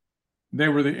scorecard. They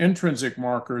were the intrinsic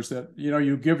markers that,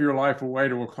 you give your life away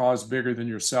to a cause bigger than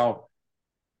yourself.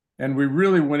 And we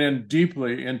really went in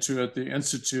deeply into at the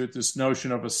Institute, this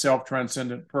notion of a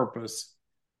self-transcendent purpose.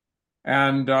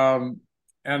 And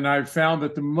I found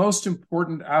that the most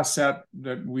important asset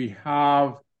that we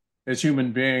have as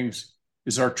human beings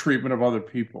is our treatment of other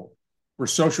people. We're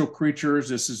social creatures.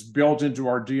 This is built into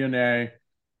our DNA.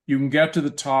 You can get to the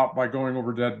top by going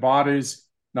over dead bodies,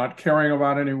 not caring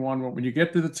about anyone. But when you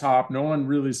get to the top, no one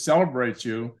really celebrates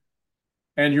you,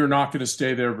 and you're not going to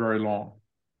stay there very long.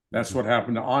 That's what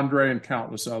happened to Andre and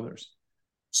countless others.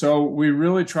 So we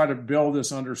really try to build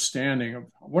this understanding of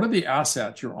what are the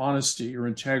assets: your honesty, your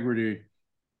integrity,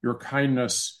 your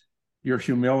kindness, your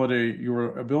humility,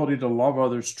 your ability to love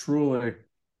others truly,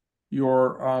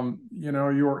 your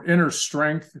inner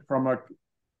strength from a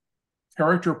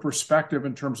character perspective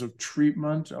in terms of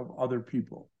treatment of other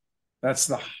people. That's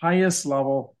the highest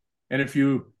level. And if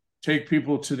you take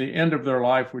people to the end of their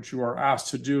life, which you are asked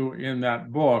to do in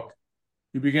that book,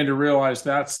 you begin to realize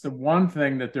that's the one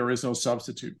thing that there is no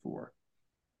substitute for.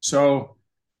 So,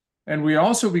 and we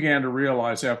also began to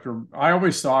realize I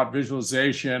always thought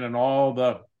visualization and all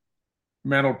the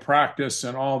mental practice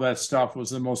and all that stuff was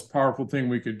the most powerful thing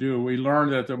we could do. We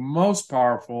learned that the most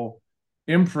powerful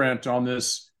imprint on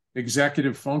this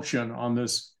executive function, on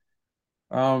this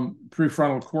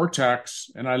prefrontal cortex,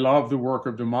 and I love the work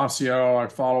of Damasio. I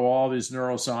follow all these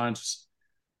neuroscientists.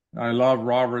 I love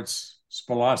Roberts,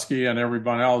 Spolaski, and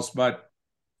everyone else, but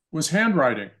was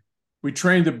handwriting. We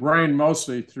trained the brain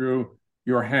mostly through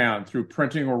your hand, through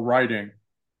printing or writing,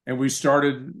 and we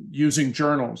started using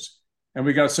journals. And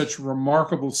we got such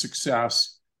remarkable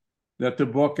success that the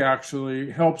book actually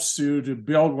helps you to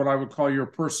build what I would call your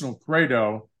personal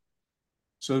credo.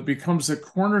 So it becomes the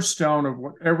cornerstone of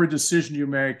what every decision you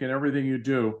make and everything you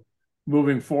do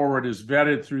moving forward is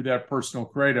vetted through that personal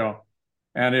credo.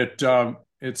 And it's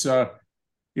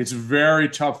very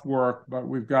tough work, but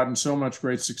we've gotten so much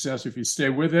great success. If you stay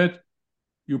with it,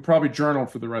 you'll probably journal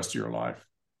for the rest of your life.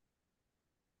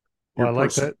 Well, I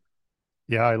like that.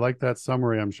 Yeah, I like that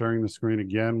summary. I'm sharing the screen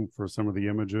again for some of the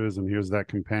images. And here's that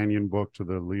companion book to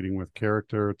the Leading with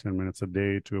Character, 10 Minutes a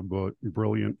Day to a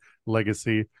Brilliant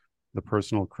Legacy, the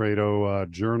Personal Credo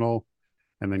journal.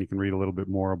 And then you can read a little bit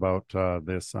more about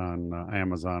this on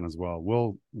Amazon as well.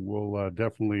 We'll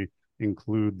definitely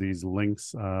include these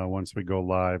links once we go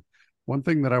live. One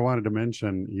thing that I wanted to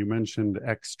mention, you mentioned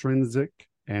extrinsic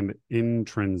and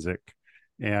intrinsic.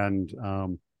 And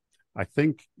I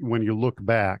think when you look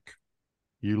back,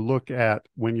 you look at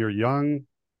when you're young,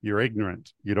 you're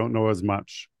ignorant. You don't know as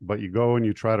much, but you go and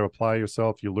you try to apply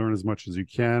yourself. You learn as much as you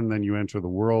can. Then you enter the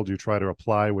world. You try to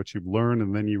apply what you've learned.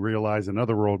 And then you realize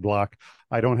another roadblock.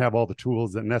 I don't have all the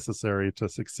tools that necessary to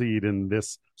succeed in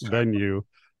this venue.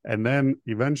 And then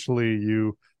eventually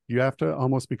you have to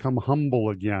almost become humble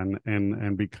again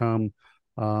and become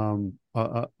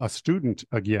a student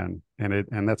again.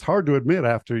 And that's hard to admit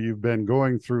after you've been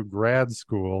going through grad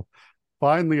school,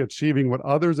 finally achieving what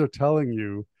others are telling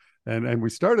you And we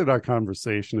started our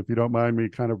conversation, if you don't mind me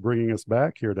kind of bringing us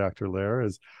back here, Dr. Loehr,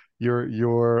 is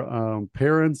your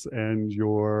parents and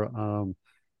your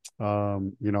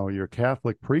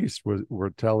Catholic priest were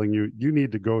telling you, you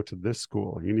need to go to this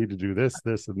school, you need to do this,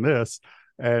 this, and this,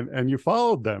 and you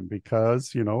followed them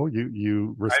because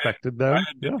you respected them. I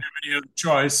didn't have any other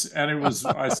choice, and I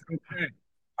said, okay,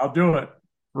 I'll do it.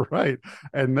 Right.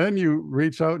 And then you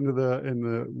reach out into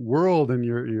the world, and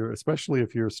you're especially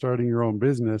if you're starting your own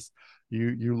business,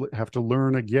 you have to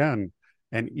learn again.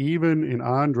 And even in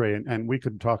Andre, and we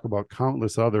could talk about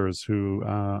countless others who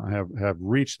have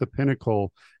reached the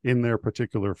pinnacle in their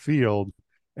particular field.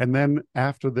 And then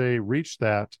after they reach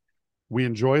that, we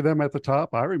enjoy them at the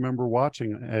top. I remember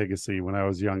watching Agassi when I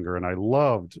was younger, and I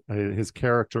loved his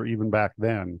character even back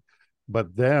then.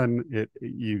 But then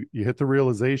you hit the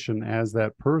realization as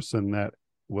that person that,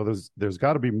 well, there's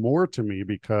got to be more to me,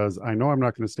 because I know I'm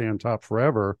not going to stay on top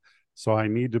forever. So I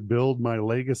need to build my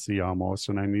legacy almost,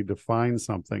 and I need to find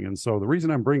something. And so the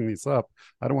reason I'm bringing this up,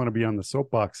 I don't want to be on the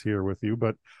soapbox here with you,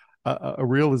 but a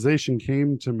realization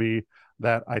came to me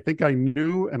that I think I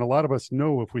knew, and a lot of us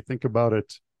know if we think about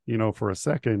it, for a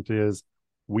second, is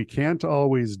we can't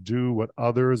always do what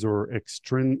others or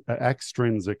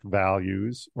extrinsic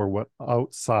values or what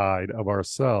outside of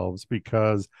ourselves,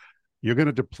 because you're going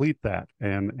to deplete that,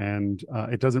 and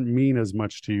it doesn't mean as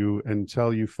much to you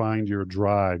until you find your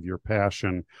drive, your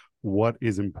passion, what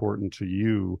is important to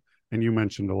you. And you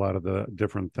mentioned a lot of the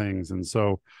different things. And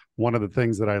so one of the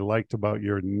things that I liked about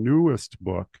your newest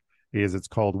book is it's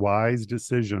called Wise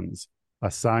Decisions,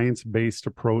 a science-based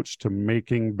approach to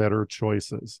making better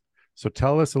choices. So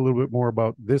tell us a little bit more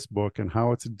about this book and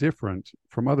how it's different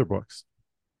from other books.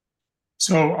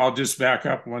 So I'll just back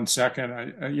up 1 second.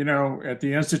 At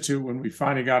the Institute, when we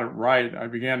finally got it right, I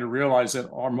began to realize that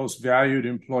our most valued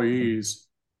employees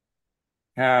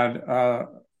had a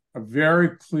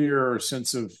very clear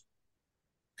sense of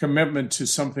commitment to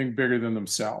something bigger than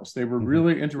themselves. They were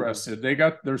really interested.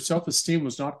 Their self-esteem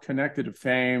was not connected to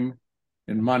fame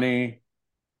and money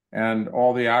and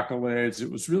all the accolades.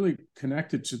 It was really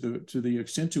connected to the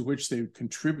extent to which they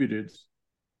contributed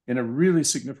in a really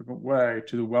significant way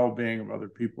to the well-being of other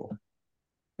people.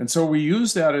 And so we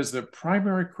use that as the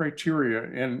primary criteria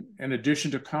in addition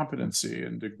to competency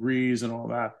and degrees and all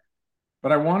that.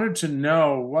 But I wanted to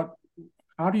know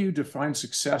how do you define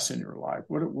success in your life?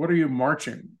 What are you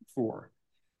marching for?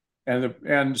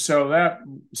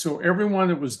 So everyone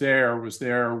that was there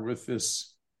with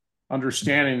this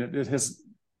understanding that it has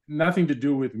nothing to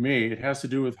do with me. It has to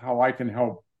do with how I can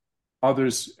help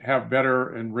others have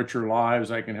better and richer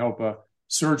lives. I can help a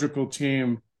surgical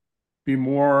team be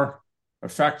more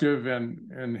effective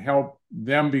and help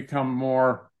them become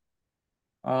more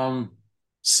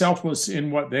selfless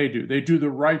in what they do. They do the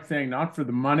right thing, not for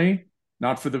the money,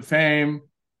 not for the fame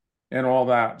and all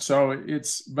that.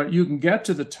 But you can get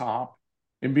to the top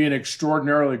and be an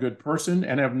extraordinarily good person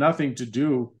and have nothing to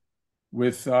do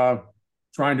with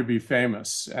trying to be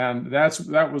famous. And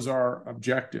that was our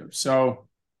objective. So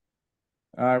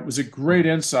it was a great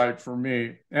insight for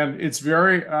me. And it's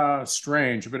very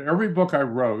strange, but every book I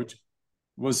wrote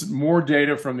was more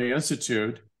data from the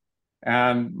Institute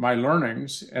and my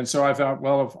learnings. And so I thought,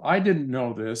 well, if I didn't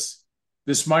know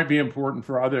this might be important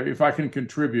for if I can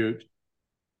contribute.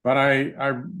 But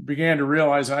I began to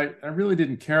realize I really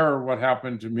didn't care what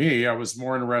happened to me. I was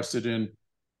more interested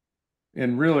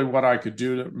in really what I could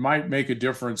do that might make a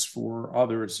difference for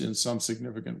others in some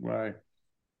significant way.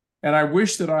 And I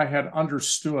wish that I had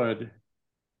understood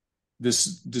this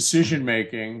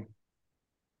decision-making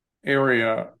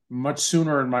area much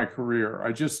sooner in my career.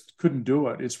 I just couldn't do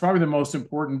it. It's probably the most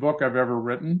important book I've ever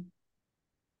written.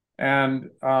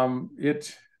 And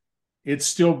it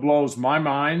still blows my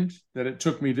mind that it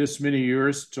took me this many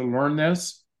years to learn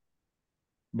this.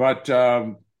 But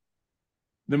the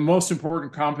most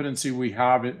important competency we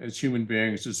have as human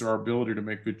beings is our ability to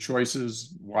make good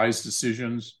choices, wise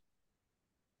decisions.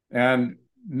 And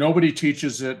nobody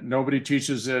teaches it. Nobody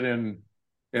teaches it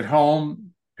at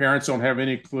home. Parents don't have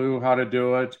any clue how to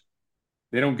do it.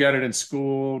 They don't get it in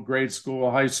school, grade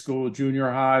school, high school, junior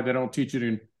high. They don't teach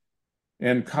it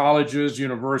in colleges,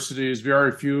 universities.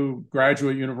 Very few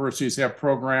graduate universities have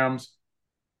programs.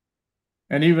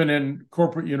 And even in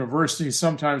corporate universities,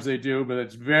 sometimes they do, but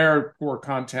it's very poor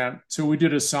content. So we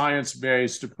did a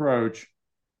science-based approach.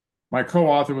 My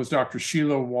co-author was Dr.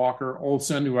 Sheila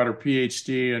Walker-Olson, who had her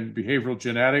PhD in behavioral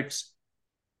genetics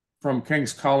from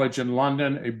King's College in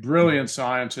London, a brilliant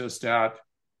scientist at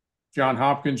Johns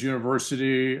Hopkins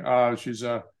University. She's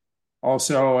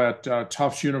also at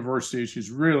Tufts University. She's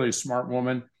really a smart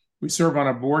woman. We serve on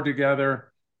a board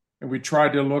together, and we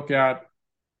tried to look at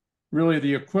really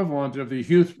the equivalent of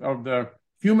the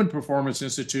Human Performance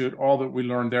Institute. All that we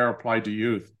learned there applied to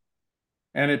youth.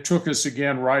 And it took us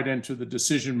again right into the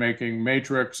decision-making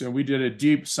matrix. And we did a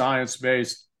deep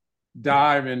science-based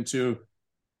dive into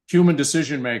human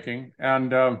decision-making.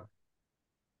 And,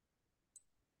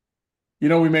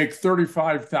 we make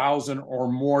 35,000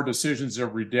 or more decisions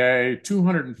every day,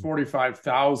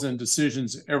 245,000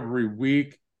 decisions every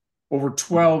week, over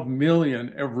 12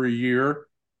 million every year.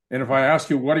 And if I ask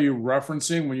you, what are you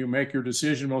referencing when you make your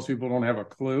decision? Most people don't have a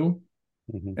clue.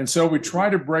 Mm-hmm. And so we try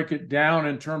to break it down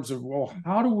in terms of, well,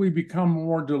 how do we become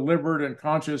more deliberate and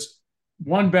conscious?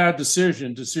 One bad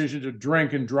decision to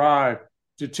drink and drive,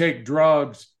 to take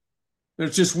drugs.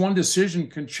 There's just one decision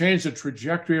can change the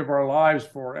trajectory of our lives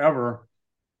forever.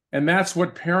 And that's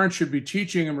what parents should be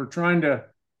teaching. And we're trying to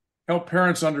help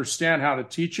parents understand how to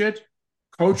teach it,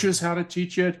 coaches how to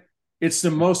teach it. It's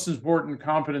the most important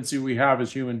competency we have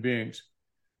as human beings.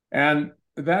 And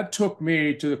that took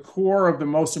me to the core of the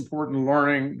most important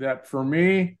learning that for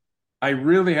me, I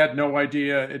really had no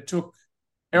idea. It took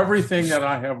everything that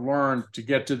I have learned to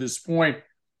get to this point.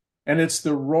 And it's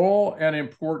the role and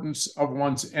importance of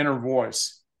one's inner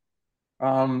voice.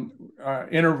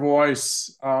 Inner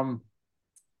voice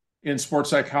in sports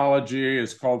psychology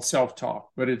is called self-talk,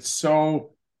 but it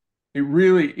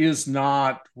really is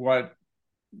not what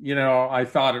I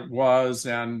thought it was.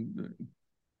 And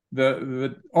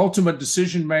the ultimate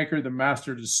decision maker, the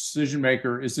master decision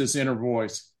maker, is this inner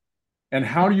voice. And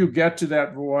how do you get to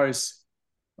that voice?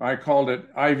 I called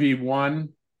it IV1,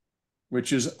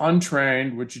 which is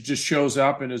untrained, which just shows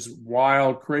up and is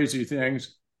wild, crazy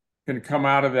things can come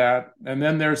out of that. And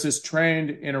then there's this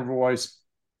trained inner voice.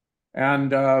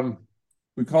 And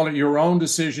we call it your own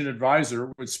decision advisor,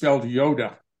 which is spelled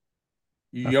Yoda.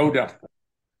 Yoda.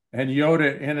 And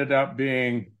Yoda ended up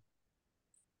being,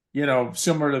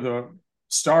 similar to the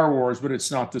Star Wars, but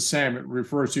it's not the same. It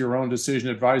refers to your own decision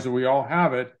advisor. We all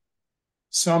have it.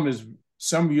 Some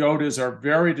Yodas are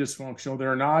very dysfunctional.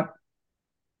 They're not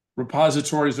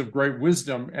repositories of great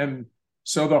wisdom. And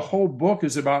so the whole book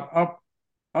is about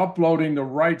uploading the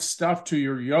right stuff to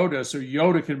your Yoda so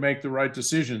Yoda can make the right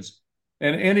decisions.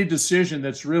 And any decision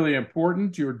that's really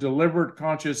important, you're deliberate,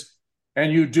 conscious,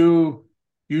 and you do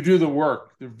the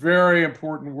work, the very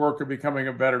important work of becoming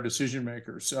a better decision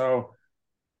maker. So,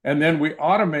 and then we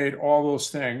automate all those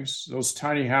things, those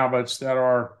tiny habits that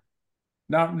are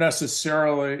not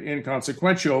necessarily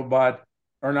inconsequential, but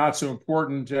are not so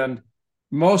important. And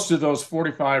most of those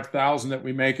 45,000 that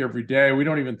we make every day, we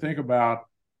don't even think about,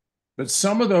 but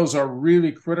some of those are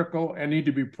really critical and need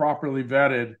to be properly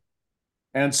vetted.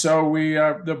 And so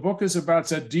the book is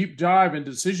about a deep dive in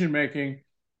decision making,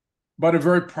 but a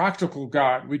very practical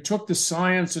guide. We took the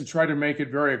science and tried to make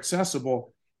it very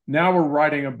accessible. Now we're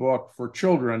writing a book for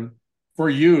children, for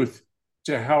youth,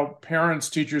 to help parents,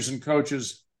 teachers, and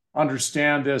coaches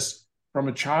understand this from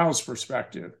a child's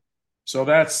perspective. So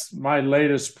that's my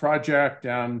latest project,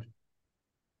 and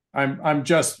I'm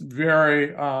just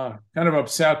very kind of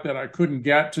upset that I couldn't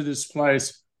get to this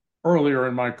place earlier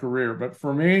in my career. But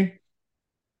for me,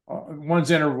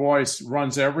 one's inner voice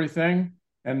runs everything,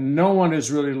 and no one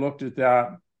has really looked at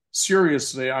that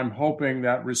seriously. I'm hoping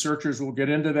that researchers will get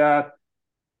into that.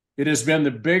 It has been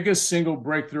the biggest single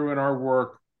breakthrough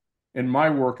in my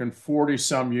work in 40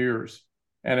 some years.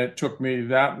 And it took me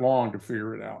that long to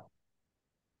figure it out.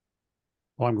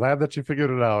 Well, I'm glad that you figured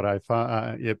it out. I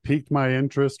thought it piqued my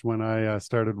interest when I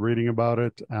started reading about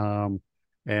it.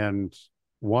 And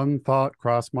one thought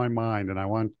crossed my mind, and I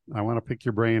want to pick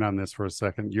your brain on this for a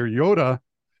second. Your Yoda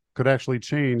could actually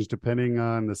change depending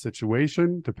on the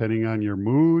situation, depending on your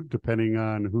mood, depending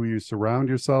on who you surround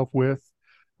yourself with.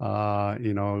 We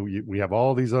have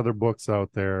all these other books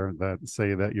out there that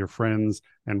say that your friends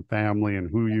and family and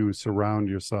who you surround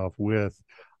yourself with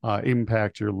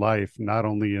impact your life, not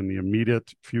only in the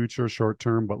immediate future, short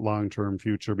term, but long-term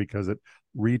future, because it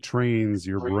retrains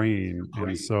your brain.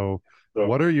 And so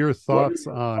what are your thoughts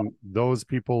on those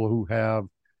people who have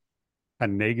a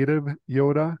negative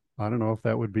Yoda? I don't know if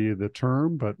that would be the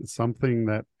term, but it's something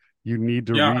that you need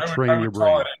to retrain your brain. I would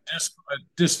call it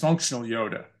a dysfunctional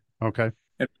Yoda. Okay.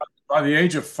 And by the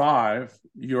age of 5,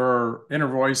 your inner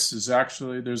voice is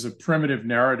there's a primitive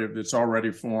narrative that's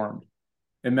already formed.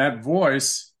 And that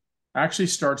voice actually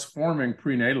starts forming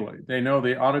prenatally. They know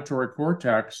the auditory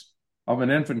cortex of an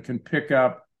infant can pick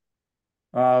up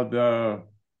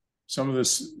some of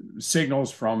the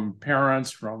signals from parents,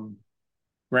 from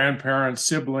grandparents,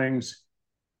 siblings.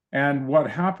 And what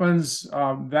happens,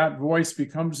 that voice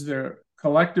becomes the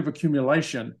collective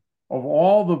accumulation of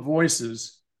all the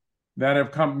voices that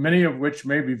have come, many of which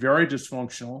may be very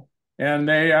dysfunctional And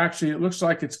it looks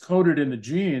like it's coded in the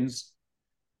genes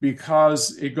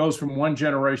because it goes from one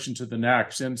generation to the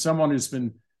next. And someone who's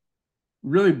been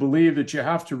really believe that you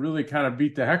have to really kind of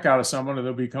beat the heck out of someone or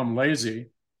they'll become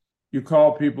lazy. You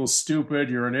call people stupid,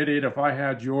 you're an idiot. If I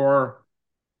had your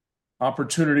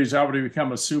opportunities, I would have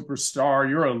become a superstar.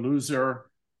 You're a loser.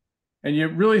 And you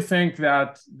really think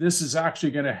that this is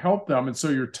actually going to help them. And so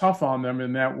you're tough on them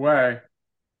in that way.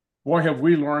 Boy, have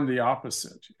we learned the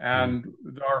opposite. And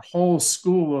our whole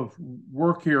school of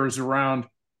work here is around,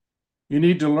 you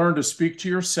need to learn to speak to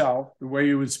yourself the way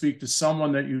you would speak to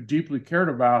someone that you deeply cared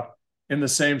about in the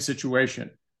same situation.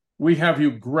 We have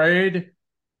you grade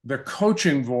the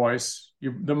coaching voice.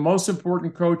 The most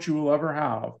important coach you will ever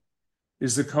have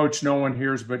is the coach no one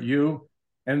hears but you.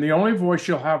 And the only voice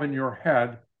you'll have in your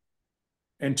head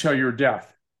until your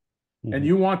death. Mm-hmm. And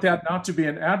you want that not to be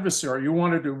an adversary. You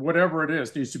want to do whatever it is.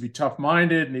 It needs to be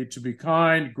tough-minded, needs to be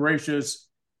kind, gracious.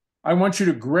 I want you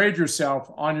to grade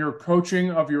yourself on your coaching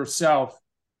of yourself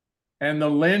and the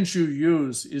lens you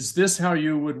use. Is this how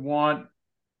you would want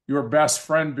your best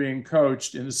friend being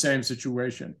coached in the same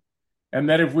situation? And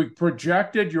that if we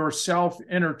projected your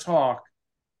self-inner talk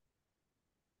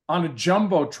on a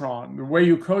jumbotron, the way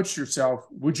you coached yourself,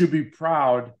 would you be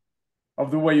proud of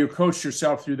the way you coached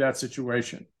yourself through that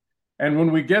situation? And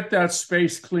when we get that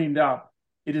space cleaned up,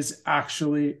 it is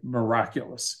actually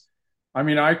miraculous. I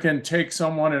mean, I can take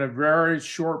someone in a very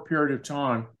short period of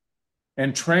time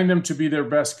and train them to be their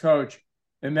best coach,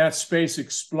 and that space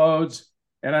explodes.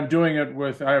 And I'm doing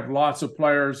it I have lots of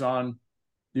players on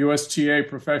the USTA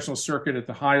professional circuit at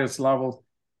the highest levels,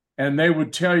 and they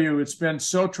would tell you it's been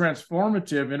so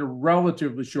transformative in a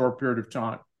relatively short period of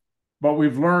time. But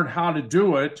we've learned how to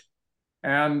do it.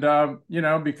 And,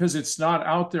 because it's not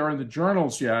out there in the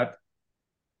journals yet,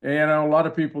 a lot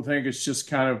of people think it's just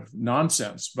kind of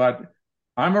nonsense. But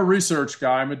I'm a research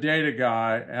guy, I'm a data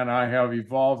guy, and I have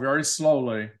evolved very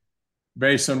slowly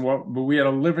based on but we had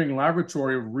a living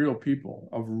laboratory of real people,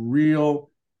 of real,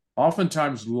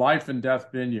 oftentimes life and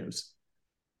death venues.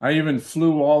 I even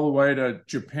flew all the way to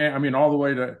Japan, all the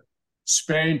way to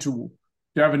Spain to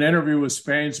have an interview with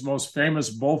Spain's most famous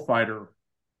bullfighter,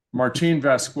 Martin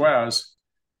Vasquez,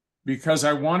 because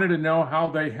I wanted to know how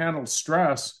they handled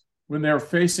stress when they're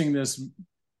facing this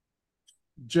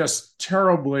just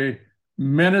terribly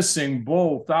menacing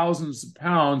bull, thousands of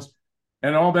pounds,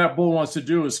 and all that bull wants to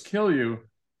do is kill you.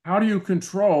 How do you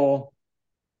control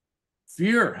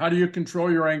fear? How do you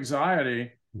control your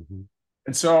anxiety? Mm-hmm.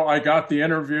 And so I got the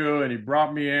interview and he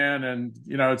brought me in and,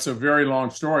 it's a very long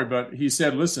story, but he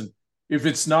said, listen, if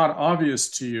it's not obvious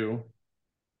to you,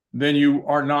 then you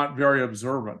are not very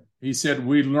observant. He said,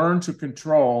 we learn to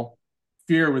control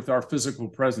fear with our physical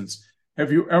presence.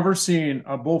 Have you ever seen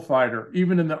a bullfighter,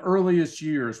 even in the earliest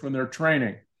years when they're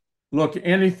training, look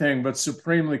anything but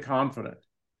supremely confident?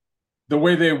 The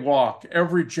way they walk,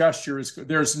 every gesture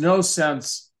there's no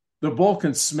sense. The bull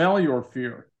can smell your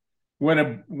fear.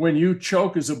 When you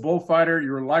choke as a bullfighter,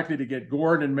 you're likely to get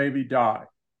gored and maybe die.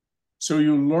 So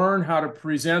you learn how to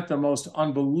present the most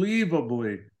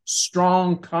unbelievably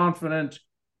strong, confident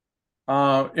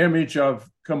image of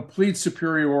complete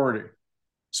superiority.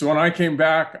 So when I came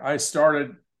back, I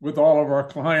started with all of our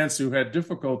clients who had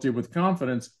difficulty with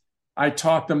confidence. I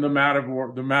taught them the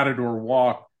matador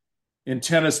walk in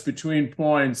tennis between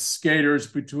points, skaters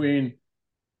between,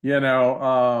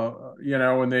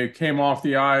 when they came off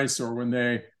the ice or when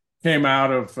they came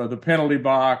out of the penalty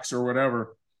box or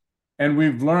whatever. And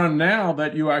we've learned now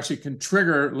that you actually can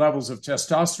trigger levels of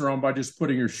testosterone by just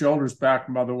putting your shoulders back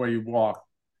and by the way you walk.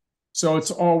 So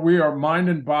mind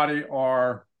and body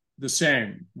are the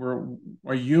same. We're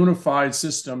a unified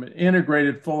system,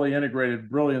 an fully integrated,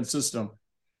 brilliant system.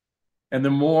 And the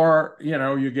more,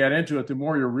 you get into it, the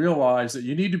more you realize that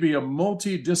you need to be a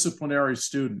multidisciplinary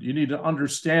student. You need to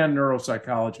understand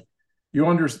neuropsychology.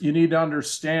 You need to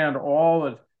understand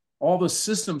all the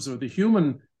systems of the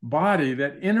human body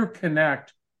that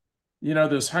interconnect,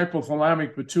 this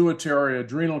hypothalamic pituitary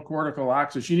adrenal cortical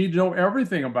axis. You need to know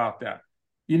everything about that.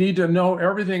 You need to know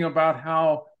everything about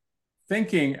how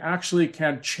thinking actually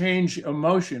can change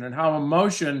emotion and how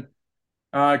emotion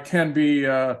can be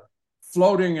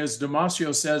floating, as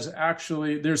Damasio says.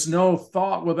 Actually, there's no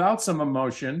thought without some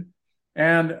emotion.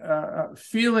 And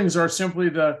feelings are simply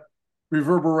the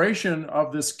reverberation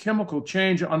of this chemical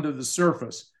change under the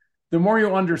surface. The more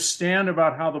you understand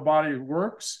about how the body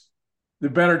works, the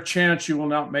better chance you will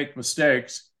not make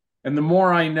mistakes. And the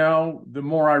more I know, the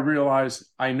more I realize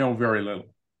I know very little.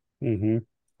 Mm-hmm.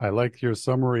 I like your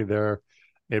summary there.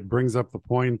 It brings up the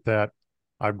point that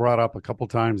I brought up a couple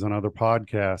times on other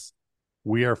podcasts.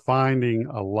 We are finding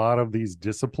a lot of these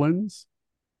disciplines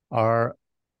Right. are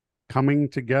coming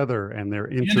together, and they're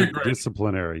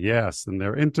interdisciplinary. Yes, and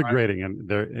they're integrating, right.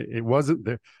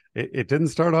 And it didn't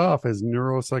start off as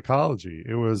neuropsychology.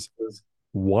 It was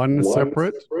one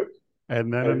separate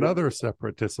and then another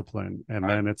separate discipline, and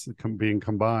right. Then it's being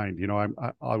combined.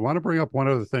 I want to bring up one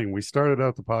other thing. We started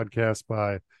out the podcast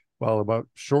about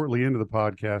shortly into the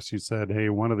podcast, you said, hey,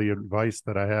 one piece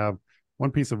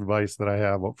of advice that I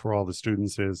have for all the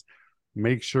students is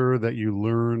make sure that you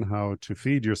learn how to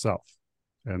feed yourself.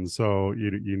 And so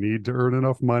you need to earn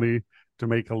enough money to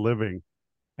make a living.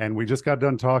 And we just got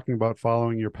done talking about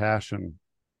following your passion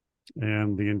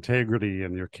and the integrity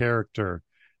and your character.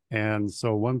 And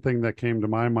so one thing that came to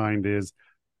my mind is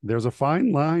there's a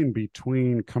fine line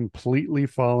between completely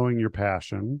following your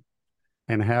passion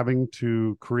and having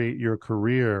to create your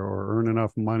career or earn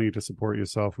enough money to support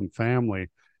yourself and family.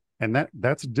 And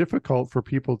that's difficult for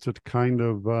people to kind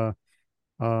of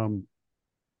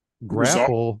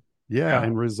grapple. Yeah,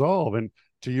 and resolve. And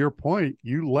to your point,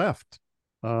 you left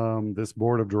this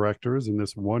board of directors in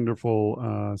this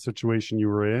wonderful situation you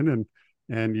were in,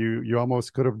 and you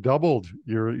almost could have doubled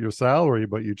your salary,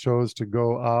 but you chose to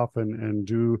go off and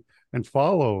do and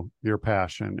follow your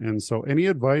passion. And so, any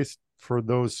advice for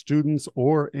those students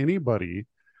or anybody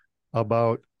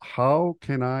about how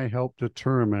can I help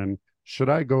determine, should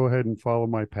I go ahead and follow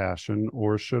my passion,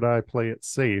 or should I play it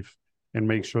safe and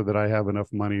make sure that I have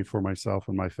enough money for myself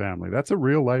and my family? That's a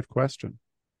real life question.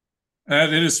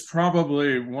 And it is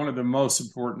probably one of the most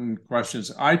important questions.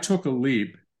 I took a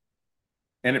leap,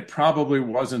 and it probably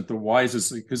wasn't the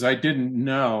wisest, because I didn't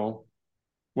know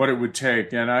what it would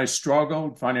take. And I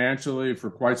struggled financially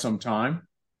for quite some time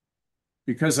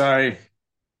because I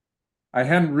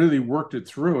hadn't really worked it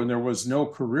through, and there was no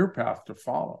career path to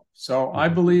follow. So I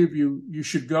believe you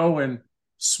should go in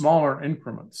smaller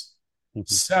increments.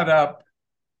 Set up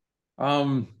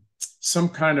some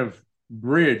kind of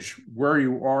bridge where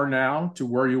you are now to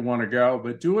where you want to go,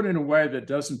 but do it in a way that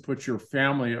doesn't put your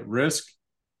family at risk,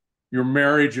 your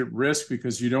marriage at risk,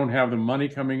 because you don't have the money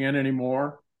coming in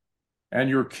anymore, and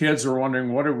your kids are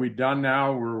wondering, what have we done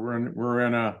now? We're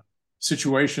in a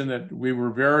situation that we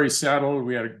were very settled.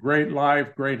 We had a great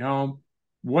life, great home.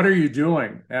 What are you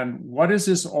doing? And what is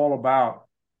this all about?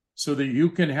 So that you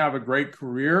can have a great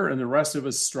career and the rest of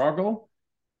us struggle.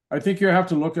 I think you have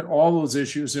to look at all those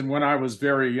issues. And when I was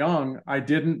very young, I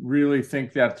didn't really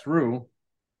think that through.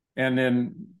 And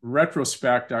in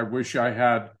retrospect, I wish I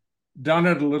had done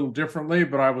it a little differently,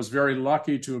 but I was very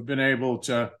lucky to have been able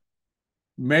to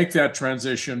make that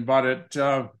transition. But it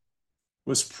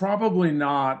was probably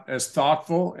not as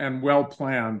thoughtful and well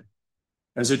planned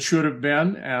as it should have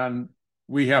been. And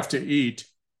we have to eat,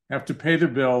 have to pay the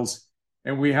bills,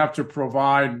 and we have to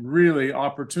provide really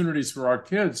opportunities for our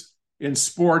kids in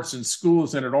sports and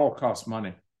schools, and it all costs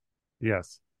money.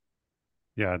 Yes.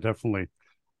 Yeah, definitely.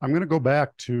 I'm going to go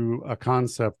back to a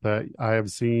concept that I have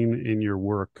seen in your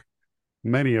work,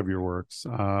 many of your works,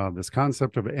 this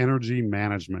concept of energy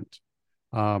management.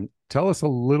 Tell us a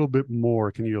little bit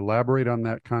more. Can you elaborate on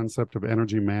that concept of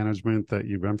energy management that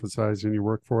you've emphasized in your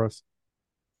work for us?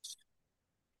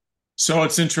 So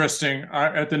it's interesting.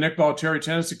 At the Nick Bollettieri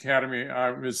Tennis Academy, I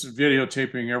was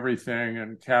videotaping everything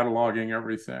and cataloging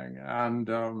everything. And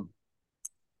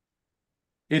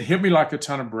it hit me like a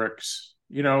ton of bricks.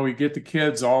 We get the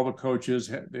kids, all the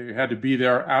coaches, they had to be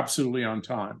there absolutely on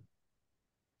time.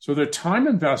 So their time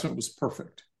investment was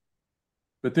perfect.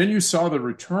 But then you saw the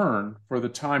return for the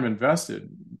time invested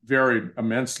varied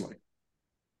immensely.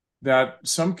 That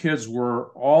some kids were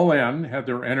all in, had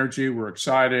their energy, were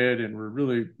excited, and were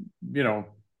really,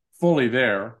 fully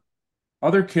there.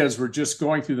 Other kids were just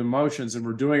going through the motions and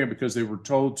were doing it because they were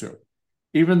told to.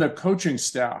 Even the coaching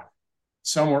staff,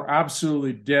 some were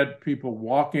absolutely dead people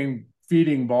walking,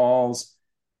 feeding balls,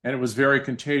 and it was very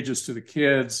contagious to the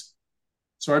kids.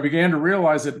 So I began to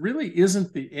realize it really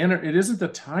isn't it isn't the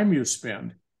time you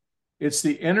spend. It's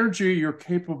the energy you're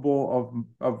capable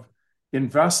of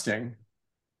investing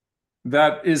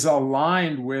that is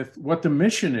aligned with what the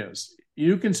mission is.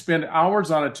 You can spend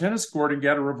hours on a tennis court and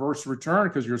get a reverse return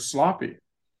because you're sloppy.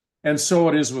 And so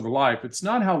it is with life. It's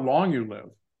not how long you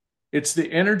live. It's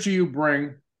the energy you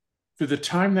bring to the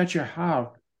time that you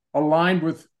have aligned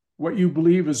with what you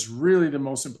believe is really the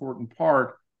most important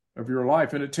part of your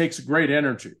life. And it takes great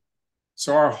energy.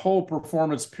 So our whole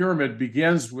performance pyramid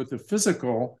begins with the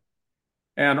physical,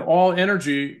 and all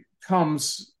energy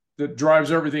comes that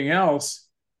drives everything else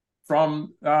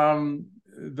from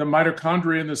the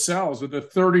mitochondria in the cells. Of the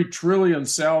 30 trillion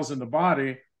cells in the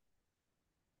body,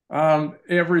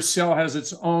 every cell has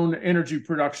its own energy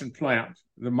production plant,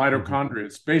 the mitochondria.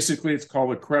 It's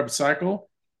called the Krebs cycle.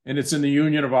 and it's in the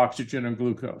union of oxygen and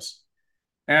glucose.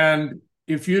 And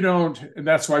if you don't, and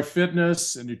that's why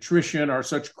fitness and nutrition are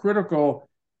such critical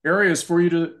areas for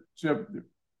you to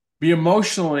be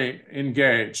emotionally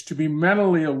engaged, to be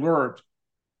mentally alert,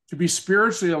 to be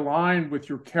spiritually aligned with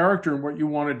your character and what you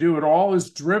want to do. It all is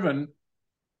driven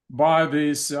by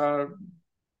these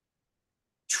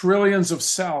trillions of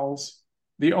cells.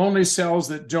 The only cells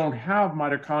that don't have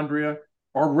mitochondria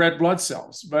are red blood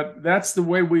cells, but that's the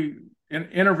way we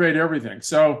innervate everything.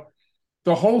 So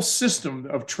the whole system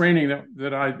of training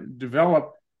that I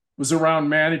developed was around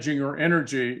managing your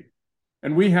energy.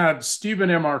 And we had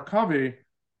Stephen M.R. Covey,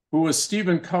 who was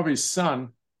Stephen Covey's son,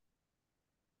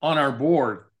 on our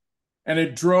board. And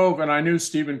it drove, and I knew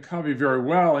Stephen Covey very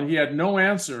well, and he had no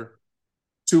answer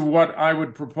to what I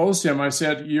would propose to him. I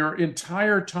said, your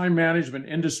entire time management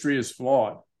industry is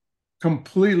flawed,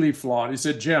 completely flawed. He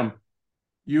said, Jim,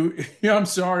 I'm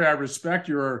sorry, I respect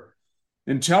your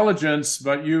intelligence,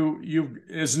 but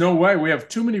there's no way. We have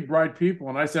too many bright people.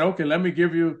 And I said, okay, let me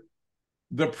give you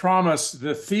the promise,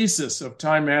 the thesis of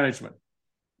time management.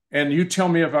 And you tell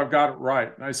me if I've got it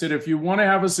right. And I said, if you want to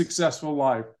have a successful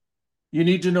life, you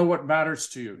need to know what matters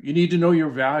to you. You need to know your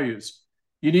values.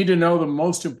 You need to know the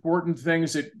most important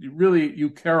things that you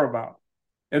care about.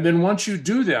 And then once you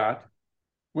do that,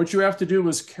 what you have to do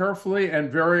is carefully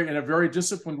and in a very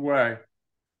disciplined way,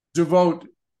 devote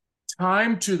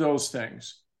time to those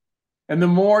things. And the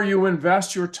more you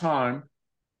invest your time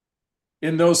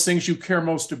in those things you care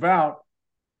most about,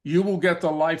 you will get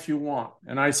the life you want.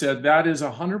 And I said, that is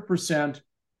 100%.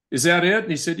 Is that it?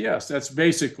 And he said, yes, that's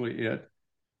basically it.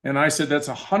 And I said, that's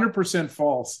 100%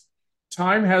 false.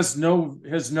 Time has no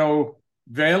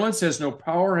valence, has no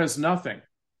power, has nothing.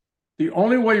 The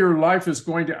only way your life is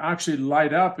going to actually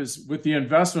light up is with the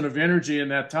investment of energy in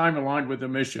that time aligned with the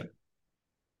mission.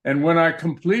 And when I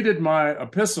completed my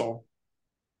epistle,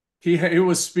 he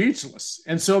was speechless.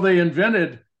 And so they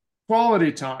invented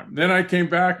quality time. Then I came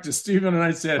back to Stephen and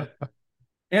I said,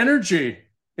 energy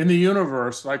in the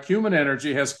universe, like human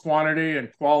energy, has quantity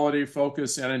and quality,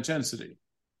 focus, and intensity.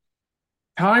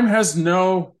 Time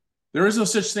there is no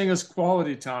such thing as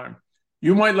quality time.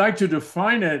 You might like to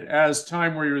define it as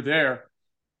time where you're there,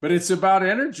 but it's about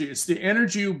energy. It's the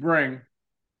energy you bring.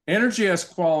 Energy has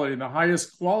quality, and the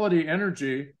highest quality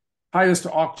energy, highest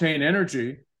octane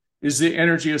energy, is the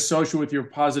energy associated with your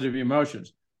positive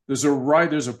emotions. There's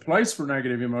a place for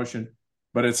negative emotion,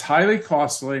 but it's highly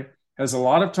costly, has a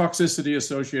lot of toxicity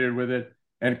associated with it,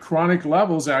 and chronic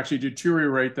levels actually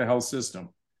deteriorate the health system.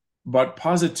 But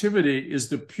positivity is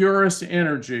the purest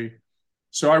energy.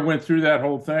 So I went through that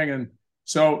whole thing. And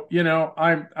so,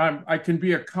 I can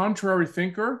be a contrary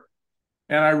thinker,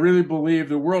 and I really believe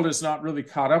the world is not really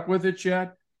caught up with it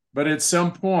yet. But at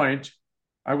some point,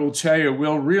 I will tell you,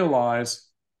 we'll realize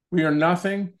we are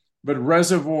nothing but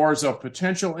reservoirs of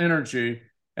potential energy.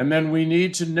 And then we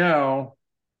need to know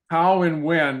how and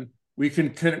when we can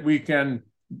convert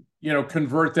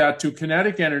that to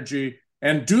kinetic energy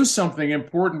and do something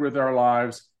important with our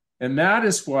lives. And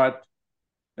that's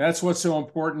what's so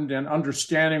important in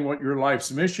understanding what your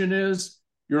life's mission is,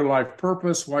 your life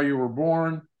purpose, why you were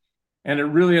born. And it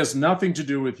really has nothing to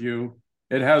do with you.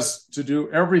 It has to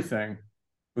do everything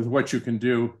with what you can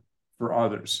do for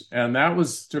others. And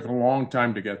took a long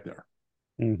time to get there.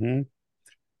 Mm-hmm.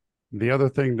 The other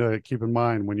thing to keep in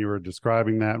mind when you were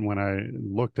describing that and when I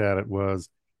looked at it was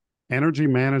energy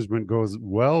management goes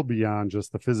well beyond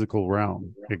just the physical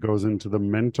realm. It goes into the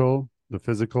mental, the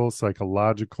physical,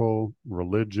 psychological,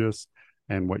 religious,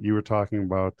 and what you were talking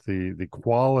about, the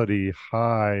quality,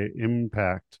 high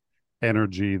impact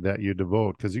energy that you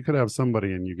devote. Because you could have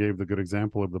somebody, and you gave the good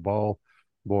example of the ball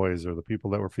boys or the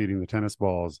people that were feeding the tennis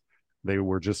balls. They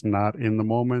were just not in the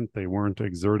moment. They weren't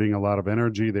exerting a lot of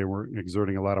energy. They weren't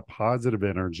exerting a lot of positive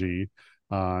energy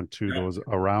to those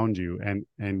around you.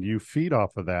 And you feed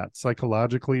off of that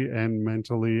psychologically and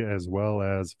mentally as well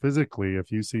as physically.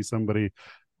 If you see somebody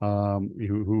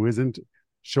who isn't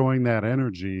showing that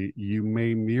energy, you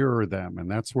may mirror them. And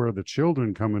that's where the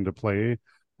children come into play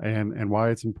and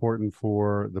why it's important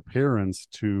for the parents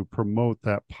to promote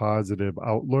that positive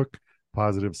outlook,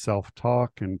 positive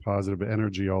self-talk, and positive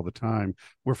energy all the time.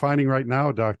 We're finding right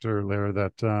now, Dr. Loehr,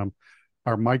 that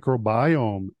our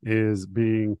microbiome is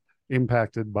being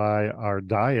impacted by our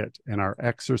diet and our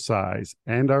exercise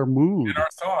and our mood. And our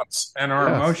thoughts and our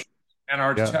emotions and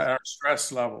our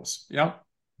stress levels. Yep.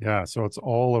 Yeah, so it's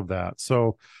all of that.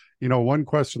 So, one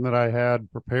question that I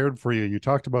had prepared for you, you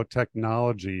talked about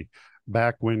technology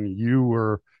back when you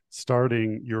were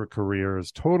starting your career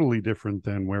is totally different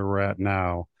than where we're at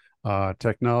now.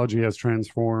 Technology has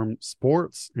transformed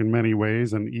sports in many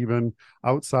ways and even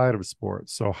outside of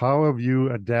sports. So, how have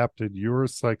you adapted your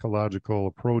psychological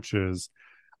approaches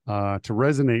to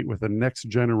resonate with the next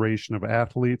generation of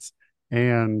athletes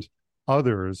and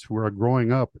others who are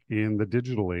growing up in the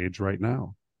digital age right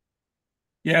now?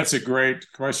 Yeah, it's a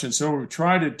great question. So we've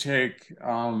tried to take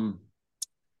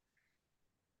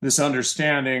this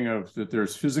understanding of that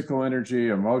there's physical energy,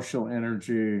 emotional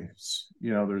energy,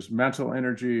 there's mental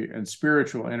energy and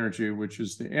spiritual energy, which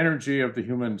is the energy of the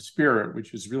human spirit,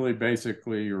 which is really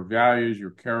basically your values, your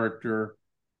character.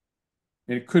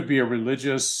 It could be a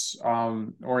religious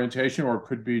orientation, or it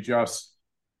could be just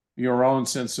your own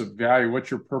sense of value, what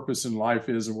your purpose in life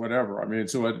is, or whatever. I mean,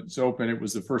 so it's open. It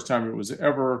was the first time it was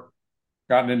ever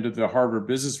gotten into the Harvard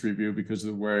Business Review because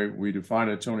of the way we defined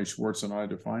it. Tony Schwartz and I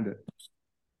defined it.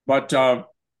 But, so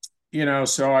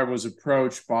I was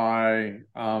approached by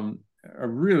a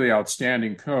really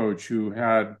outstanding coach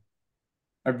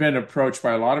I've been approached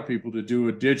by a lot of people to do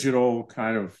a digital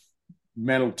kind of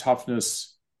mental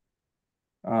toughness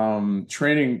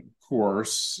training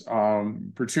course,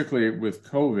 particularly with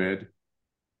COVID,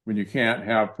 when you can't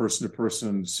have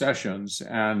person-to-person sessions.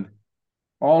 And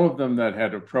all of them that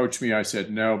had approached me, I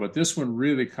said no, but this one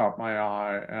really caught my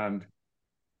eye. And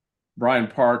Brian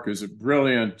Park is a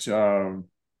brilliant,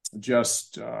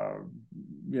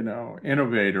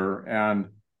 innovator, and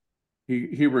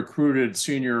he recruited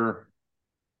senior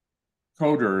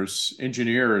coders,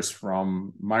 engineers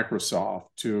from Microsoft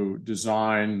to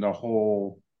design the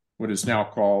whole, what is now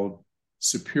called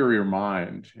Superior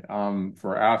Mind,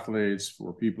 for athletes,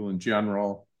 for people in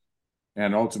general,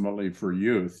 and ultimately for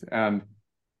youth. And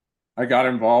I got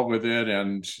involved with it,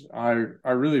 and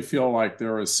I really feel like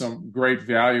there is some great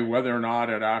value. Whether or not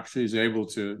it actually is able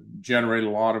to generate a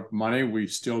lot of money, we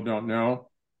still don't know.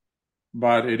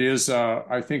 But it is,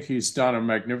 I think he's done a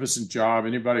magnificent job.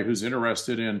 Anybody who's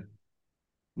interested in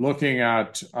looking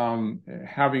at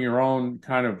having your own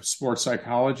kind of sports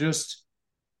psychologist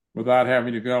without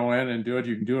having to go in and do it,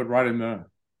 you can do it right in the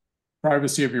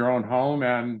privacy of your own home,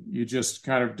 and you just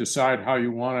kind of decide how you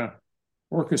want to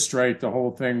orchestrate the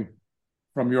whole thing.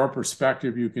 From your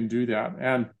perspective, you can do that.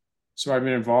 And so I've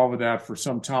been involved with that for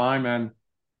some time. And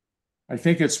I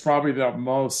think it's probably the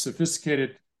most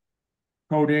sophisticated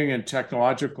coding and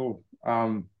technological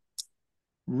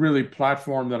really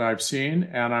platform that I've seen.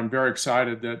 And I'm very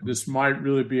excited that this might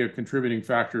really be a contributing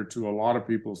factor to a lot of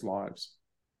people's lives.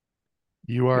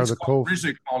 You are it's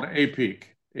originally called APeak.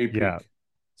 Yeah.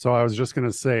 So I was just going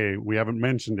to say, we haven't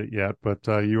mentioned it yet, but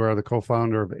you are the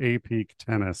co-founder of APeak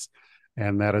Tennis.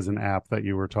 And that is an app that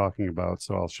you were talking about.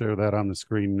 So I'll share that on the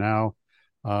screen now.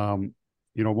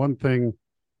 One thing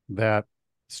that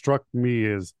struck me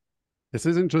is this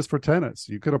isn't just for tennis.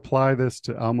 You could apply this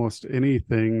to almost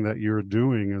anything that you're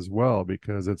doing as well,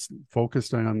 because it's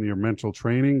focused on your mental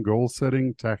training, goal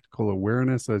setting, tactical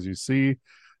awareness, as you see.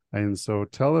 And so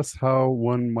tell us how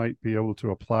one might be able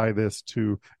to apply this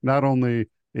to not only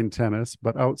in tennis,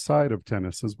 but outside of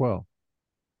tennis as well.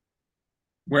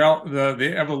 Well,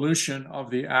 the evolution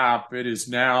of the app,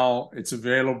 it's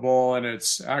available, and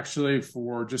it's actually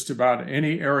for just about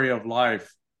any area of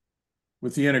life,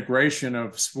 with the integration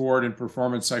of sport and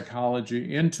performance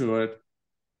psychology into it.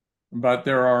 But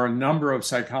there are a number of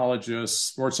psychologists,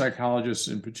 sports psychologists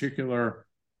in particular,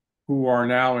 who are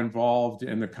now involved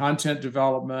in the content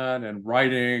development and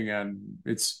writing, and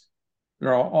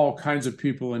there are all kinds of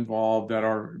people involved that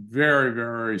are very,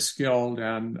 very skilled,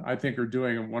 and I think are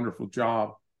doing a wonderful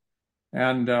job.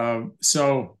 And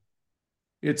so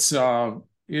it's an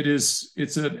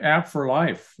app for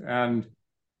life, and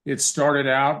it started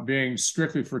out being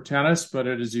strictly for tennis, but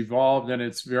it has evolved, and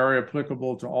it's very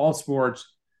applicable to all sports.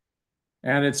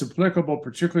 And it's applicable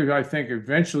particularly, I think,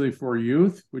 eventually for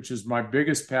youth, which is my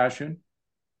biggest passion.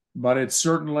 But it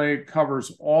certainly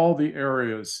covers all the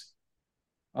areas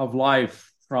of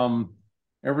life, from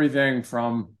everything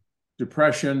from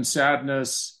depression,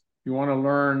 sadness. You want to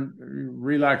learn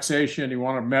relaxation, you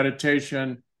want a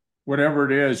meditation, whatever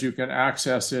it is, you can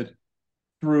access it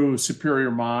through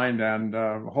Superior Mind, and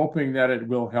hoping that it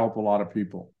will help a lot of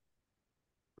people.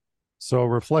 So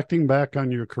reflecting back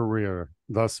on your career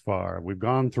thus far, we've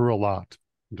gone through a lot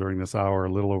during this hour,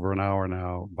 a little over an hour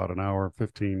now, about an hour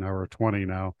 15, hour 20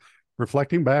 now.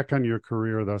 Reflecting back on your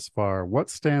career thus far, what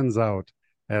stands out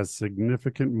as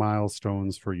significant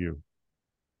milestones for you?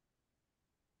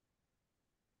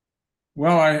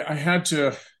 Well, I had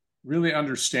to really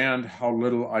understand how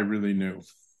little I really knew.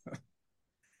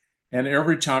 And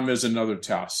every time there's another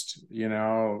test.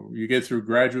 You get through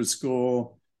graduate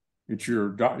school,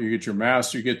 you get your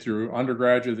master, you get through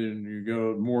undergraduate, then you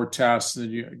go more tests,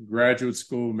 then you graduate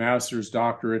school, master's,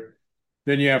 doctorate,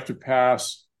 then you have to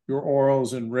pass your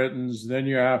orals and writtens, then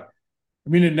you have, I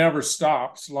mean, it never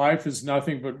stops. Life is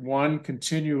nothing but one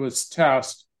continuous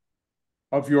test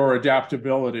of your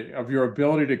adaptability, of your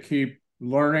ability to keep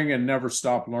learning and never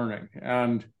stop learning.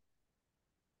 And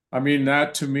I mean,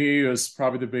 that to me is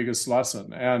probably the biggest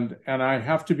lesson. And I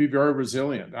have to be very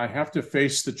resilient. I have to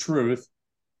face the truth.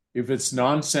 If it's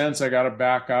nonsense, I got to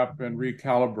back up and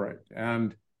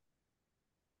recalibrate.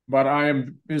 But I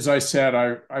am, as I said,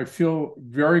 I feel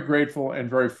very grateful and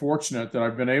very fortunate that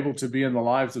I've been able to be in the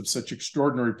lives of such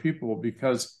extraordinary people,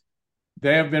 because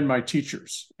they have been my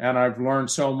teachers. And I've learned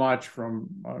so much from,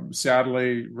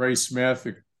 sadly, Ray Smith,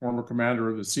 the former commander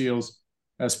of the SEALs,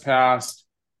 has passed.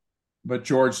 But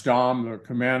George Dahm,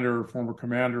 the former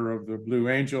commander of the Blue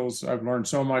Angels, I've learned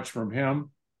so much from him.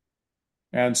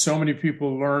 And so many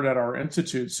people learned at our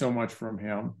institute so much from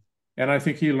him. And I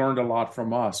think he learned a lot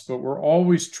from us. But we're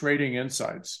always trading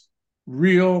insights,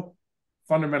 real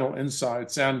fundamental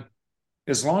insights. And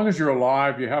as long as you're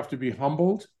alive, you have to be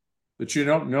humbled that you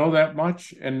don't know that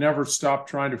much, and never stop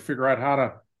trying to figure out how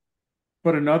to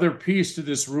put another piece to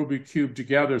this Rubik's Cube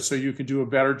together so you can do a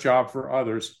better job for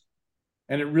others.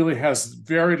 And it really has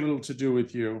very little to do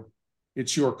with you.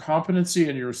 It's your competency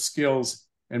and your skills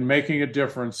and making a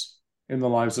difference in the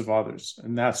lives of others.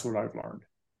 And that's what I've learned.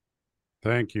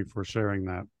 Thank you for sharing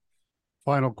that.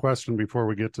 Final question before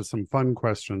we get to some fun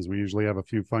questions. We usually have a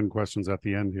few fun questions at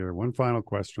the end here. One final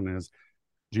question is,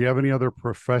 do you have any other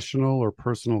professional or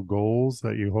personal goals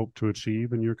that you hope to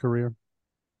achieve in your career?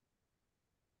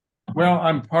 Well,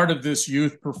 I'm part of this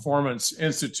Youth Performance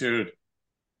Institute.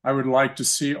 I would like to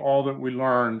see all that we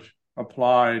learned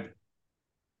applied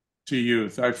to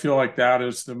youth. I feel like that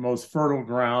is the most fertile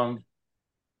ground.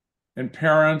 And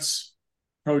parents,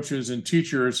 coaches, and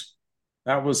teachers,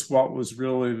 that was what was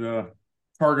really the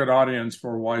target audience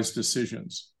for wise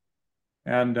decisions.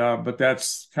 And but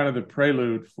that's kind of the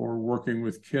prelude for working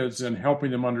with kids and helping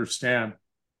them understand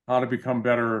how to become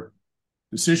better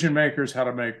decision makers, how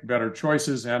to make better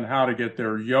choices, and how to get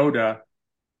their Yoda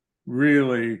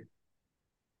really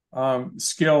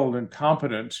skilled and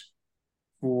competent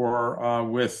for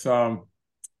with the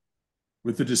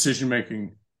decision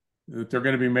making that they're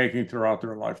going to be making throughout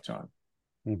their lifetime.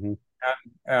 Mm-hmm.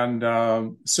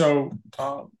 So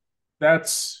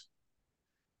that's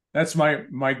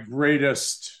my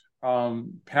greatest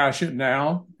passion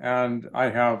now. And I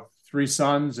have 3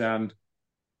 sons, and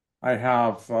I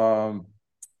have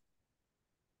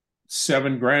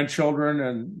 7 grandchildren,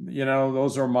 and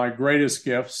those are my greatest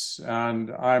gifts.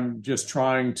 And I'm just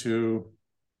trying to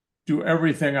do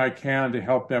everything I can to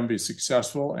help them be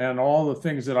successful. And all the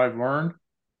things that I've learned,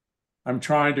 I'm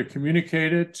trying to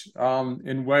communicate it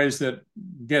in ways that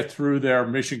get through their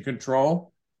mission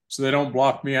control, so they don't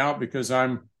block me out, because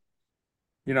I'm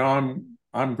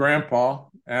grandpa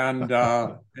and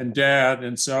dad,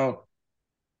 and so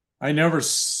I never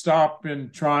stop in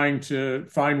trying to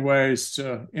find ways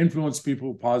to influence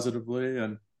people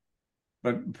positively.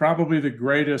 But probably the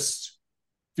greatest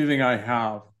feeling I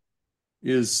have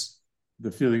is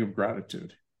the feeling of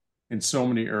gratitude in so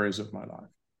many areas of my life.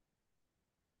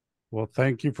 Well,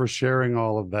 thank you for sharing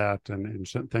all of that, and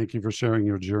thank you for sharing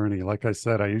your journey. Like I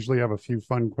said, I usually have a few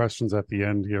fun questions at the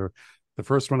end here. The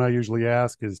first one I usually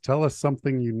ask is, tell us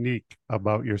something unique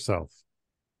about yourself.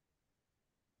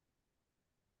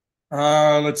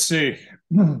 Let's see.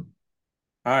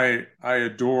 I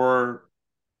adore,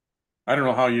 I don't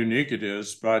know how unique it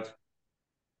is, but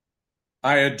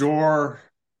I adore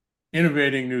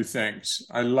innovating new things.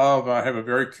 I have a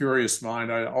very curious mind.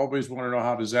 I always want to know,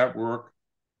 how does that work?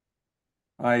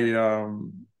 I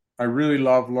really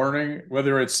love learning,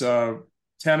 whether it's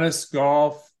tennis,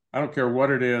 golf, I don't care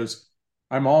what it is.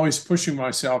 I'm always pushing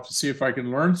myself to see if I can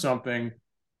learn something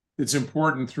that's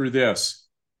important through this.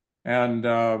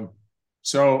 And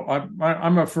so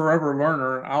I'm a forever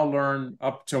learner. I'll learn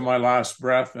up till my last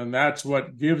breath. And that's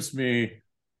what gives me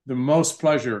the most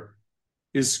pleasure,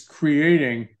 is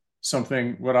creating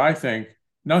something, what I think,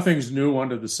 nothing's new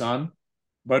under the sun,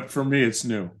 but for me, it's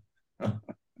new.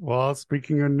 Well,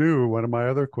 speaking of new, one of my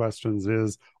other questions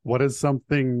is, what is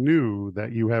something new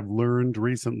that you have learned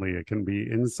recently? It can be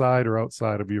inside or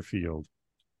outside of your field.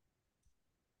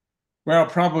 Well,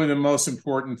 probably the most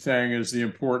important thing is the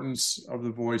importance of the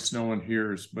voice no one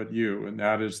hears but you. And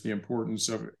that is the importance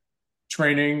of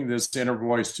training this inner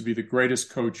voice to be the greatest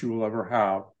coach you will ever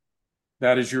have.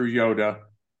 That is your Yoda.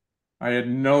 I had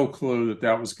no clue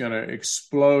that was going to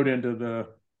explode into the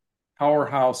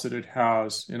powerhouse that it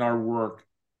has in our work.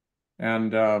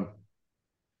 And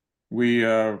we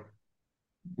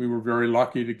we were very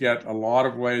lucky to get a lot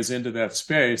of ways into that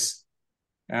space.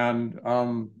 And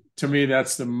to me,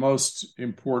 that's the most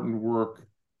important work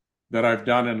that I've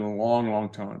done in a long,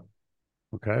 long time.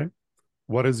 Okay.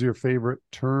 What is your favorite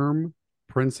term,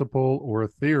 principle, or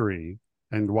theory,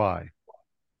 and why?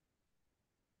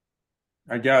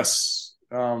 I guess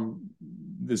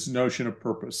this notion of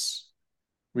purpose.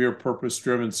 We are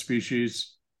purpose-driven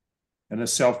species, and a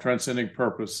self-transcending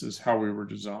purpose is how we were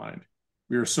designed.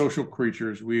 We are social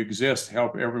creatures. We exist to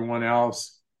help everyone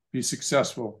else be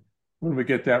successful. When we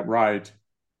get that right,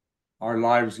 our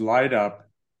lives light up,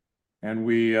 and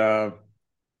we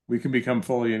can become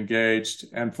fully engaged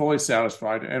and fully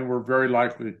satisfied, and we're very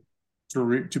likely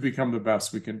to become the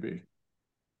best we can be.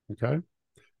 Okay.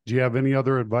 Do you have any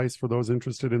other advice for those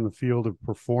interested in the field of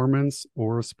performance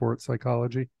or sports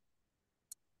psychology?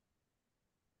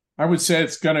 I would say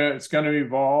it's gonna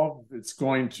evolve. It's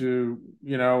going to,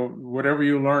 whatever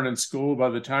you learn in school, by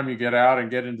the time you get out and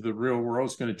get into the real world,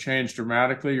 it's going to change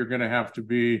dramatically. You're going to have to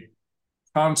be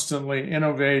constantly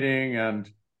innovating, and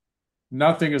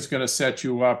nothing is going to set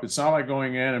you up. It's not like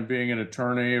going in and being an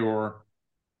attorney or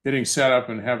getting set up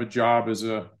and have a job as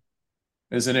an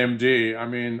MD. I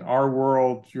mean, our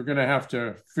world, you're going to have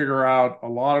to figure out a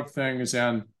lot of things,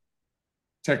 and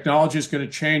technology is going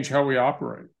to change how we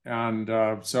operate. And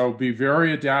so be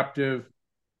very adaptive,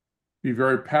 be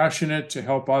very passionate to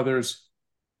help others,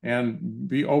 and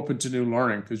be open to new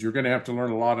learning, because you're going to have to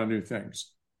learn a lot of new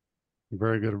things.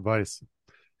 Very good advice.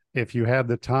 If you had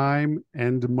the time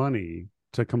and money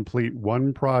to complete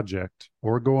one project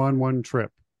or go on one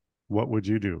trip, what would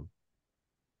you do?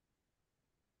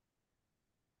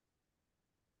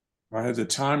 If I had the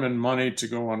time and money to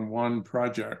go on one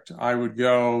project, I would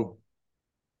go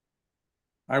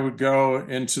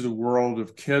into the world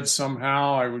of kids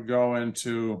somehow. I would go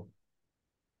into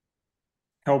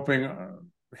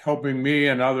helping me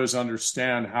and others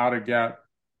understand how to get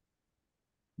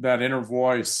that inner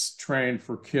voice trained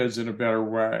for kids in a better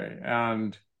way.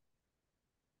 And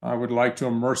I would like to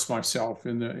immerse myself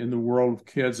in the world of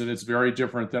kids, and it's very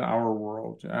different than our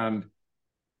world. And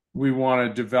we want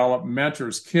to develop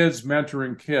mentors, kids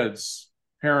mentoring kids,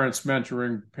 parents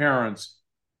mentoring parents.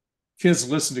 Kids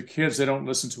listen to kids, they don't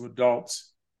listen to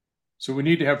adults. So we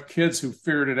need to have kids who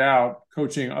figured it out,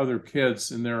 coaching other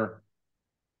kids, and they're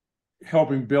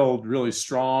helping build really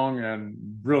strong and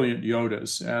brilliant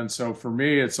Yodas. And so for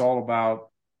me, it's all about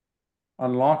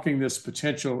unlocking this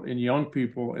potential in young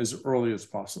people as early as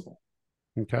possible.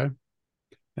 Okay.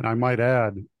 And I might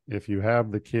add, if you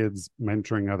have the kids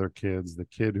mentoring other kids, the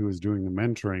kid who is doing the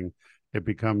mentoring, it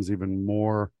becomes even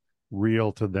more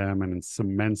real to them, and it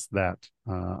cements that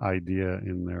idea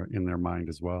in their mind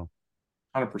as well.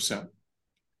 100%.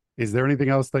 Is there anything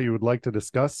else that you would like to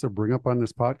discuss or bring up on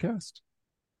this podcast?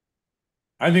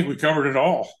 I think we covered it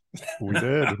all. We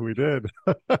did.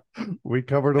 We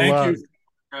covered a lot. Thank you.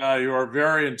 You are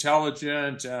very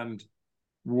intelligent and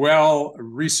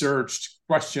well-researched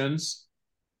questions.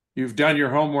 You've done your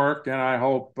homework, and I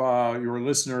hope your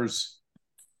listeners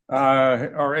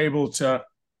are able to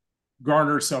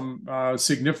garner some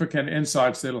significant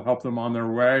insights that'll help them on their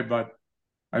way. But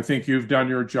I think you've done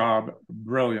your job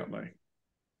brilliantly.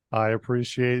 I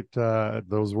appreciate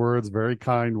those words, very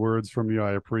kind words from you.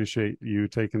 I appreciate you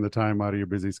taking the time out of your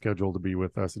busy schedule to be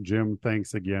with us. Jim,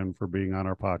 thanks again for being on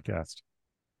our podcast.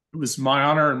 It was my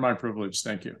honor and my privilege.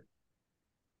 Thank you.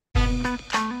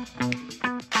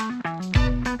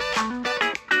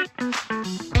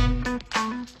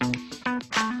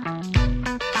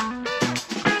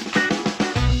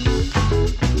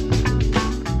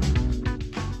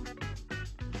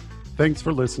 Thanks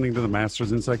for listening to the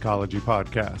Masters in Psychology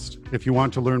podcast. If you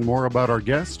want to learn more about our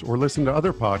guest or listen to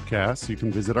other podcasts, you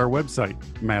can visit our website,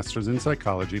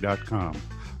 mastersinpsychology.com,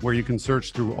 where you can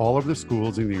search through all of the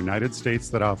schools in the United States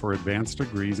that offer advanced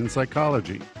degrees in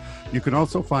psychology. You can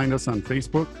also find us on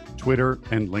Facebook, Twitter,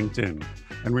 and LinkedIn.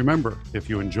 And remember, if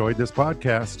you enjoyed this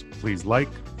podcast, please like,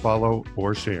 follow,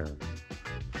 or share.